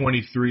 I'm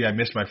 23, I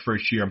missed my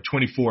first year, I'm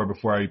 24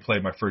 before I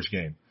played my first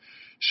game.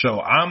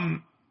 So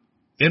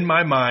in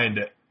my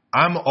mind,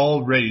 I'm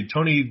already,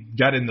 Tony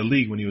got in the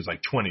league when he was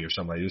like 20 or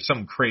something. Like, it was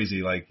something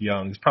crazy, like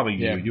young. It's probably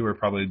you. You were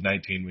probably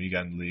 19 when you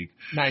got in the league.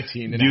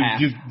 19 and a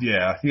half.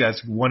 You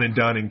guys one and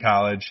done in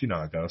college. You know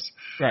how it goes.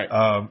 Right.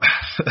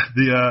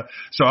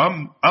 So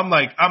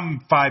I'm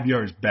 5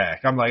 years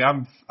back. I'm like,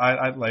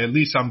 at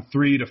least I'm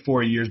 3 to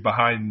 4 years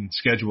behind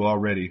schedule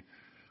already.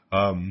 So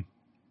I'm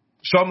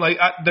like,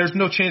 there's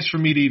no chance for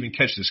me to even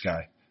catch this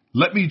guy.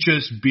 Let me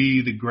just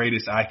be the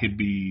greatest I could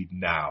be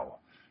now.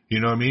 You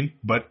know what I mean?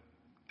 But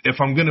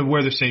if I'm going to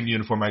wear the same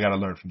uniform, I got to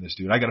learn from this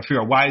dude. I got to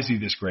figure out, why is he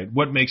this great?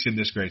 What makes him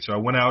this great? So I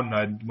went out and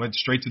I went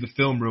straight to the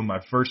film room my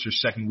first or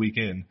second week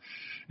in.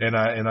 And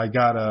I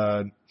got,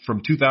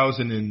 from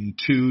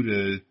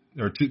 2003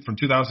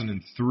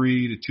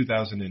 to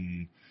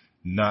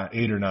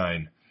 2008 or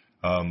 9,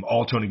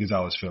 all Tony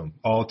Gonzalez film,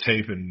 all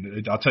tape.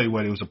 And I'll tell you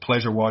what, it was a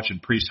pleasure watching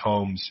Priest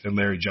Holmes and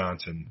Larry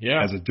Johnson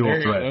as a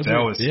dual threat.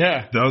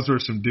 Those were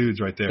some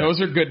dudes right there. Those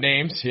are good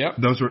names. Yep.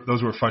 Those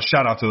were fun.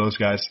 Shout out to those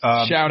guys.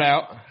 Shout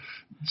out.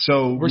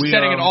 So we're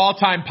setting an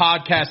all-time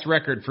podcast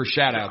record for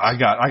shout-outs. I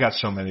got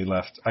so many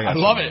left. I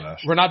love it.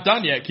 We're not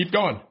done yet. Keep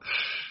going.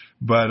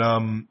 But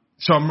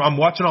so I'm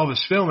watching all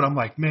this film and I'm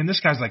like, man,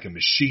 this guy's like a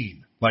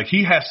machine. Like,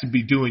 he has to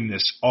be doing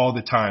this all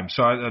the time.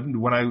 So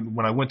when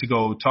I went to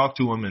go talk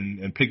to him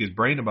and pick his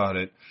brain about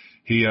it,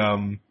 he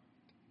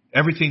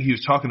everything he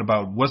was talking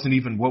about wasn't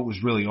even what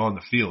was really on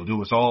the field. It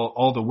was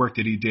all the work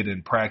that he did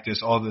in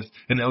practice,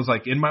 and it was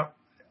like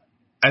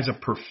as a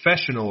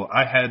professional,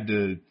 I had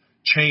to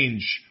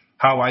change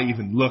how I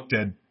even looked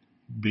at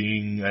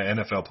being an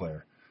NFL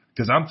player.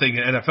 Because I'm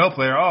thinking NFL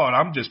player, and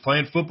I'm just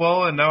playing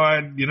football, and now I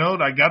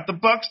got the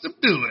bucks to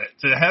do it,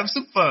 to have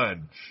some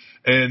fun.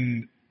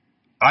 And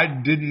I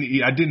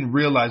didn't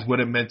realize what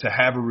it meant to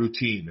have a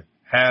routine,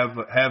 have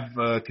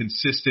a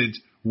consistent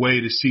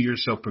way to see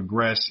yourself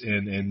progress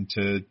and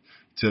to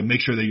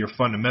make sure that your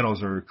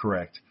fundamentals are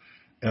correct.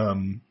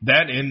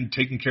 That and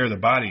taking care of the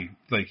body.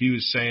 Like he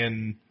was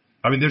saying,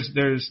 I mean,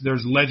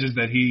 there's legends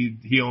that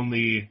he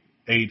only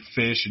ate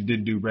fish and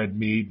didn't do red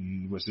meat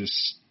and was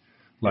this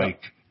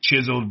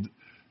chiseled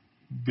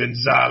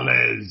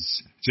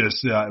Gonzalez,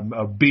 just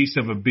a beast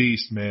of a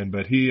beast, man.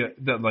 But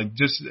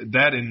just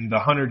that in the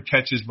 100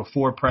 catches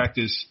before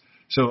practice.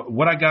 So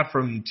what I got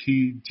from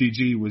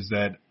TG was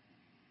that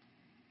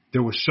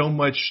there was so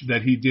much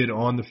that he did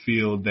on the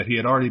field that he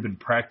had already been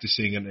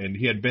practicing, and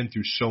he had been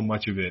through so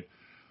much of it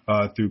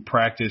through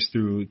practice,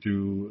 through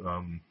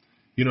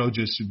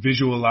just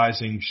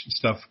visualizing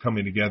stuff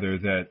coming together,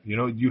 that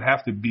you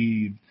have to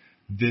be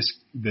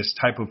this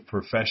type of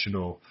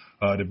professional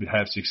to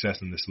have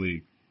success in this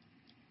league.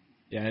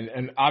 Yeah,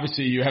 and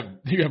obviously you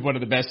have one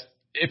of the best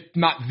if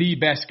not the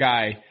best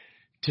guy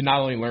to not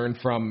only learn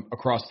from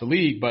across the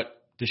league,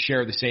 but to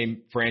share the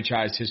same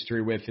franchise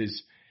history with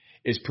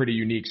is pretty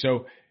unique.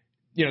 So,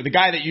 the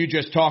guy that you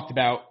just talked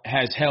about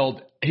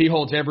he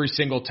holds every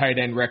single tight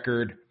end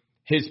record.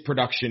 His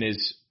production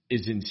is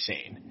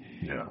insane.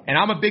 Yeah. And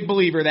I'm a big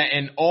believer that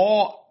in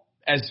all,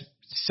 as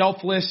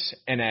selfless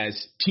and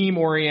as team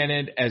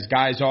oriented as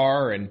guys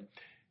are, and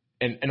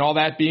all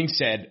that being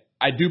said,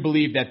 I do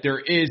believe that there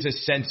is a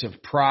sense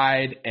of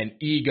pride and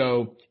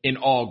ego in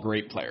all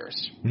great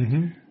players.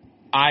 Mm-hmm.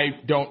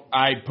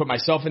 I put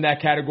myself in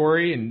that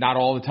category, and not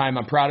all the time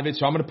I'm proud of it.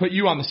 So I'm going to put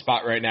you on the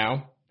spot right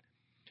now.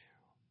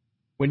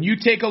 When you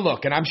take a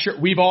look, and I'm sure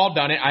we've all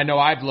done it. I know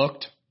I've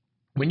looked.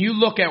 When you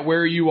look at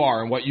where you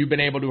are and what you've been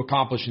able to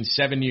accomplish in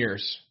 7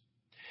 years,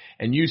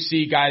 and you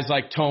see guys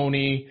like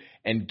Tony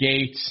and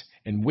Gates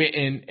and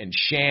Witten and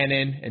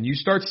Shannon, and you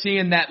start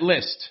seeing that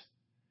list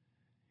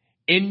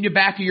in the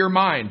back of your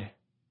mind,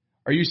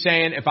 are you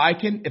saying, if I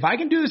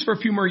can do this for a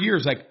few more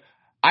years, like,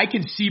 I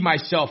can see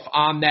myself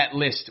on that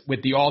list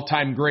with the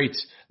all-time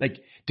greats? Like,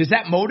 does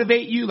that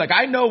motivate you? Like,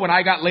 I know when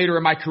I got later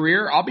in my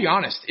career, I'll be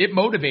honest, it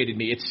motivated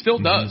me. It still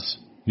does.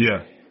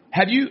 Yeah.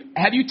 Have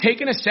you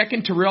taken a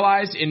second to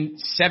realize in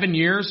 7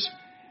 years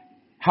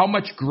how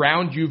much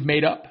ground you've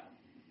made up?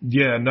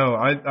 Yeah, no,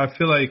 I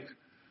feel like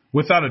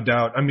without a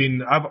doubt. I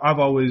mean, I've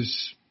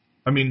always,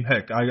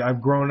 heck,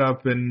 I've grown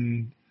up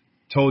and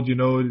told,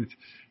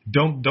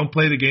 don't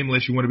play the game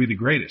unless you want to be the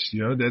greatest.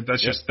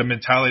 That's just the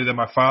mentality that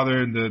my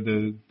father and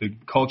the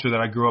culture that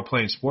I grew up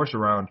playing sports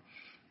around.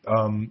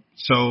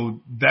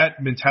 So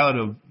that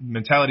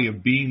mentality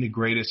of being the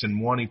greatest and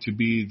wanting to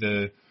be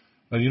the,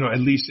 at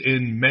least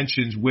in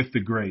mentions with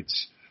the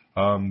greats,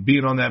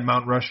 being on that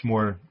Mount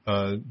Rushmore,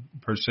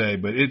 per se,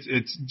 but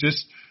it's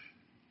just,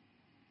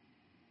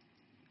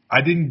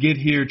 I didn't get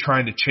here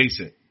trying to chase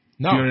it.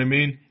 No, you know what I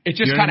mean? It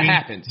just kind of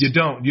happens. You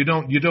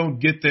don't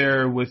get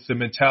there with the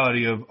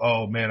mentality of,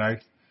 oh man,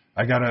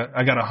 I got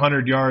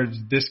 100 yards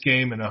this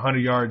game and 100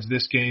 yards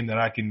this game that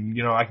I can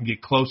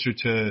get closer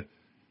to,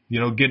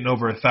 getting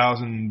over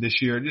 1,000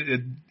 this year.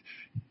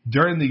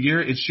 During the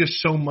year, it's just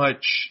so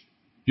much.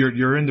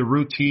 You're in the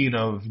routine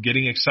of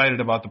getting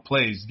excited about the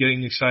plays,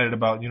 getting excited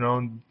about,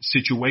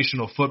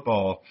 situational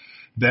football,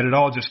 that it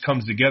all just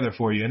comes together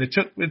for you. And it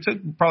took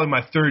probably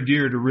my third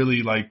year to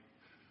really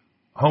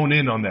hone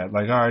in on that.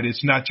 Like, all right,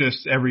 it's not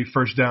just every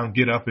first down,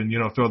 get up and,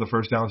 throw the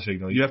first down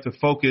signal. You have to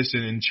focus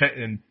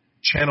and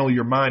channel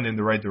your mind in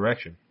the right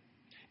direction.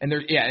 And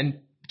and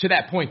to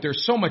that point,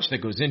 there's so much that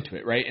goes into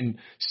it, right? And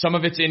some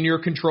of it's in your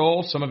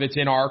control, some of it's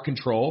in our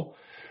control.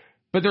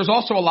 But there's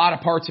also a lot of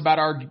parts about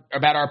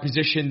our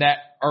position that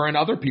are in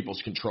other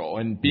people's control,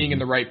 and being in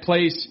the right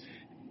place,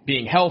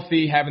 being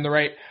healthy, having the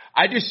right.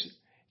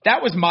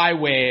 That was my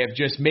way of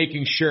just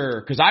making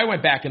sure, because I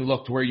went back and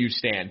looked where you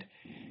stand.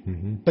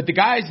 Mm-hmm. But the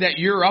guys that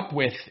you're up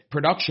with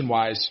production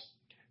wise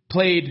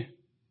played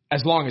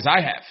as long as I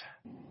have.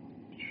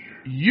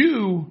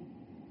 You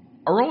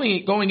are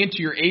only going into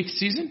your 8th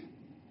season?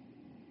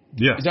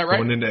 Yeah. Is that right?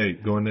 Going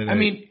into 8. I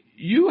mean,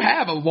 you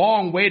have a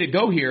long way to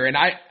go here, and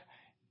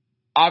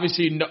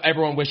obviously,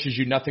 everyone wishes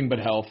you nothing but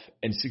health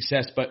and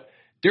success, but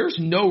there's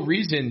no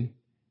reason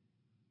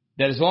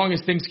that as long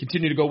as things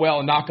continue to go well,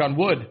 and knock on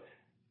wood,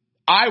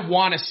 I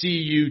want to see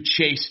you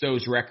chase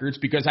those records,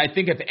 because I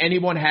think if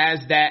anyone has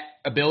that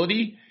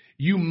ability,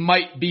 you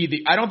might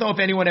be I don't know if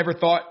anyone ever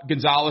thought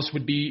Gonzalez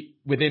would be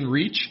within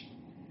reach,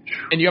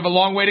 and you have a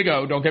long way to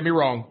go, don't get me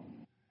wrong.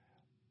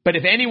 But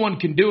if anyone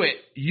can do it,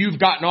 you've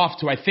gotten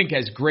off to, I think,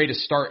 as great a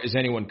start as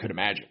anyone could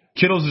imagine.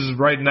 Kittles is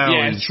right now.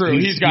 Yeah, it's true.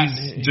 He's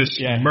just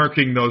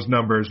murking those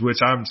numbers, which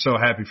I'm so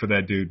happy for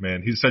that dude,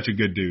 man. He's such a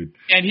good dude.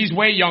 And he's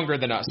way younger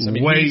than us.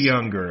 Way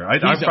younger. I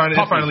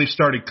finally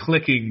started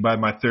clicking by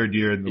my third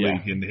year in the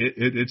league, and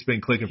it's been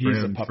clicking for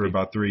him for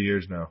about 3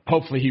 years now.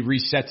 Hopefully he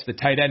resets the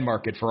tight end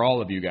market for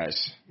all of you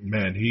guys.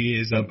 Man, he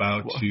is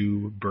about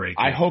to break it.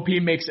 I hope he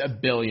makes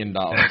 $1 billion.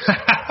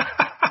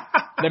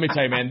 Let me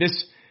tell you, man,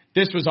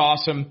 this was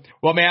awesome.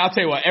 Well, man, I'll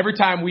tell you what, every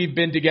time we've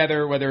been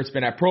together, whether it's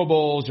been at Pro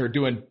Bowls or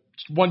doing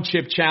one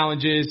chip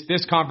challenges,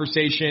 this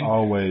conversation,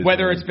 always,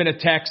 whether it's been a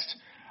text,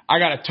 I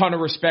got a ton of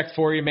respect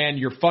for you, man.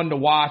 You're fun to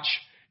watch.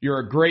 You're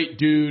a great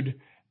dude.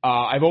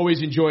 I've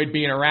always enjoyed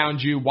being around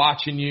you,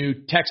 watching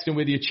you, texting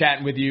with you,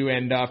 chatting with you,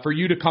 and for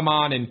you to come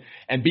on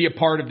and be a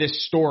part of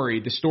this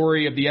story, the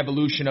story of the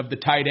evolution of the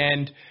tight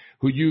end,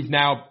 who you've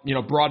now,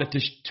 brought it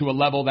to a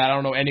level that I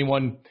don't know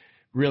anyone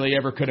really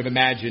ever could have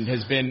imagined,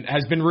 has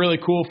been really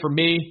cool for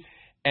me.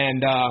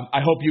 And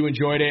I hope you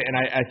enjoyed it, and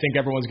I think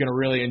everyone's going to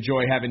really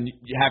enjoy having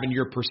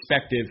your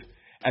perspective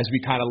as we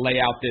kind of lay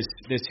out this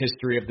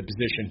history of the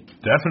position.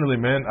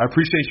 Definitely, man. I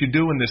appreciate you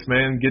doing this,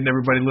 man, getting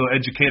everybody a little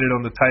educated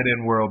on the tight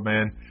end world,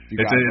 man.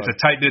 It's a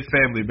tight-knit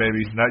family,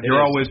 baby. You're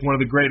always one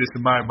of the greatest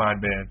in my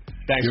mind, man.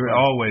 Thanks, You're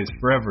buddy. Always,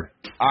 forever.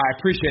 I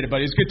appreciate it,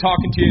 buddy. It's good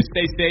talking to you.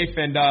 Stay safe,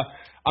 and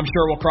I'm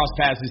sure we'll cross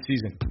paths this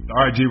season.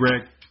 All right,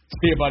 G-Reg.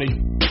 See you, buddy.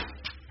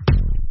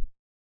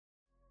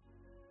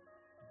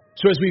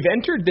 So as we've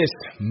entered this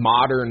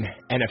modern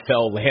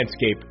NFL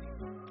landscape,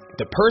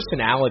 the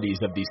personalities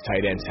of these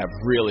tight ends have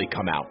really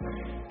come out.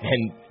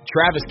 And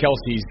Travis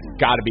Kelce's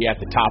got to be at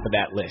the top of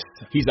that list.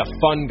 He's a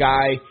fun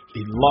guy.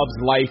 He loves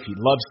life. He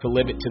loves to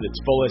live it to its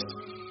fullest.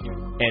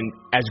 And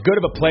as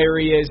good of a player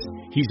he is,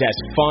 he's as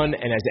fun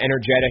and as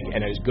energetic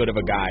and as good of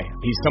a guy.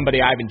 He's somebody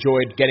I've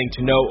enjoyed getting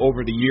to know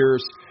over the years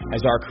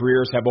as our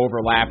careers have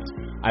overlapped.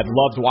 I've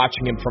loved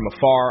watching him from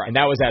afar, and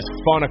that was as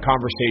fun a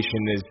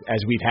conversation as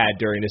we've had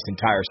during this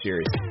entire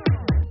series.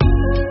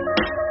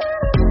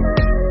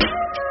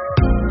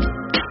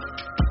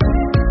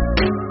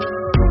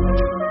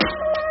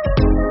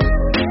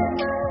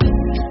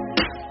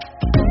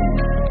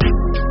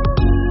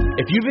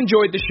 If you've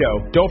enjoyed the show,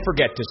 don't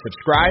forget to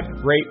subscribe,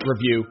 rate,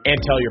 review, and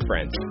tell your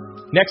friends.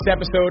 Next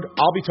episode,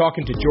 I'll be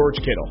talking to George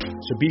Kittle,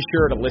 so be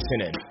sure to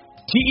listen in.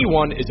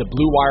 TE1 is a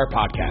Blue Wire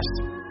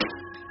podcast.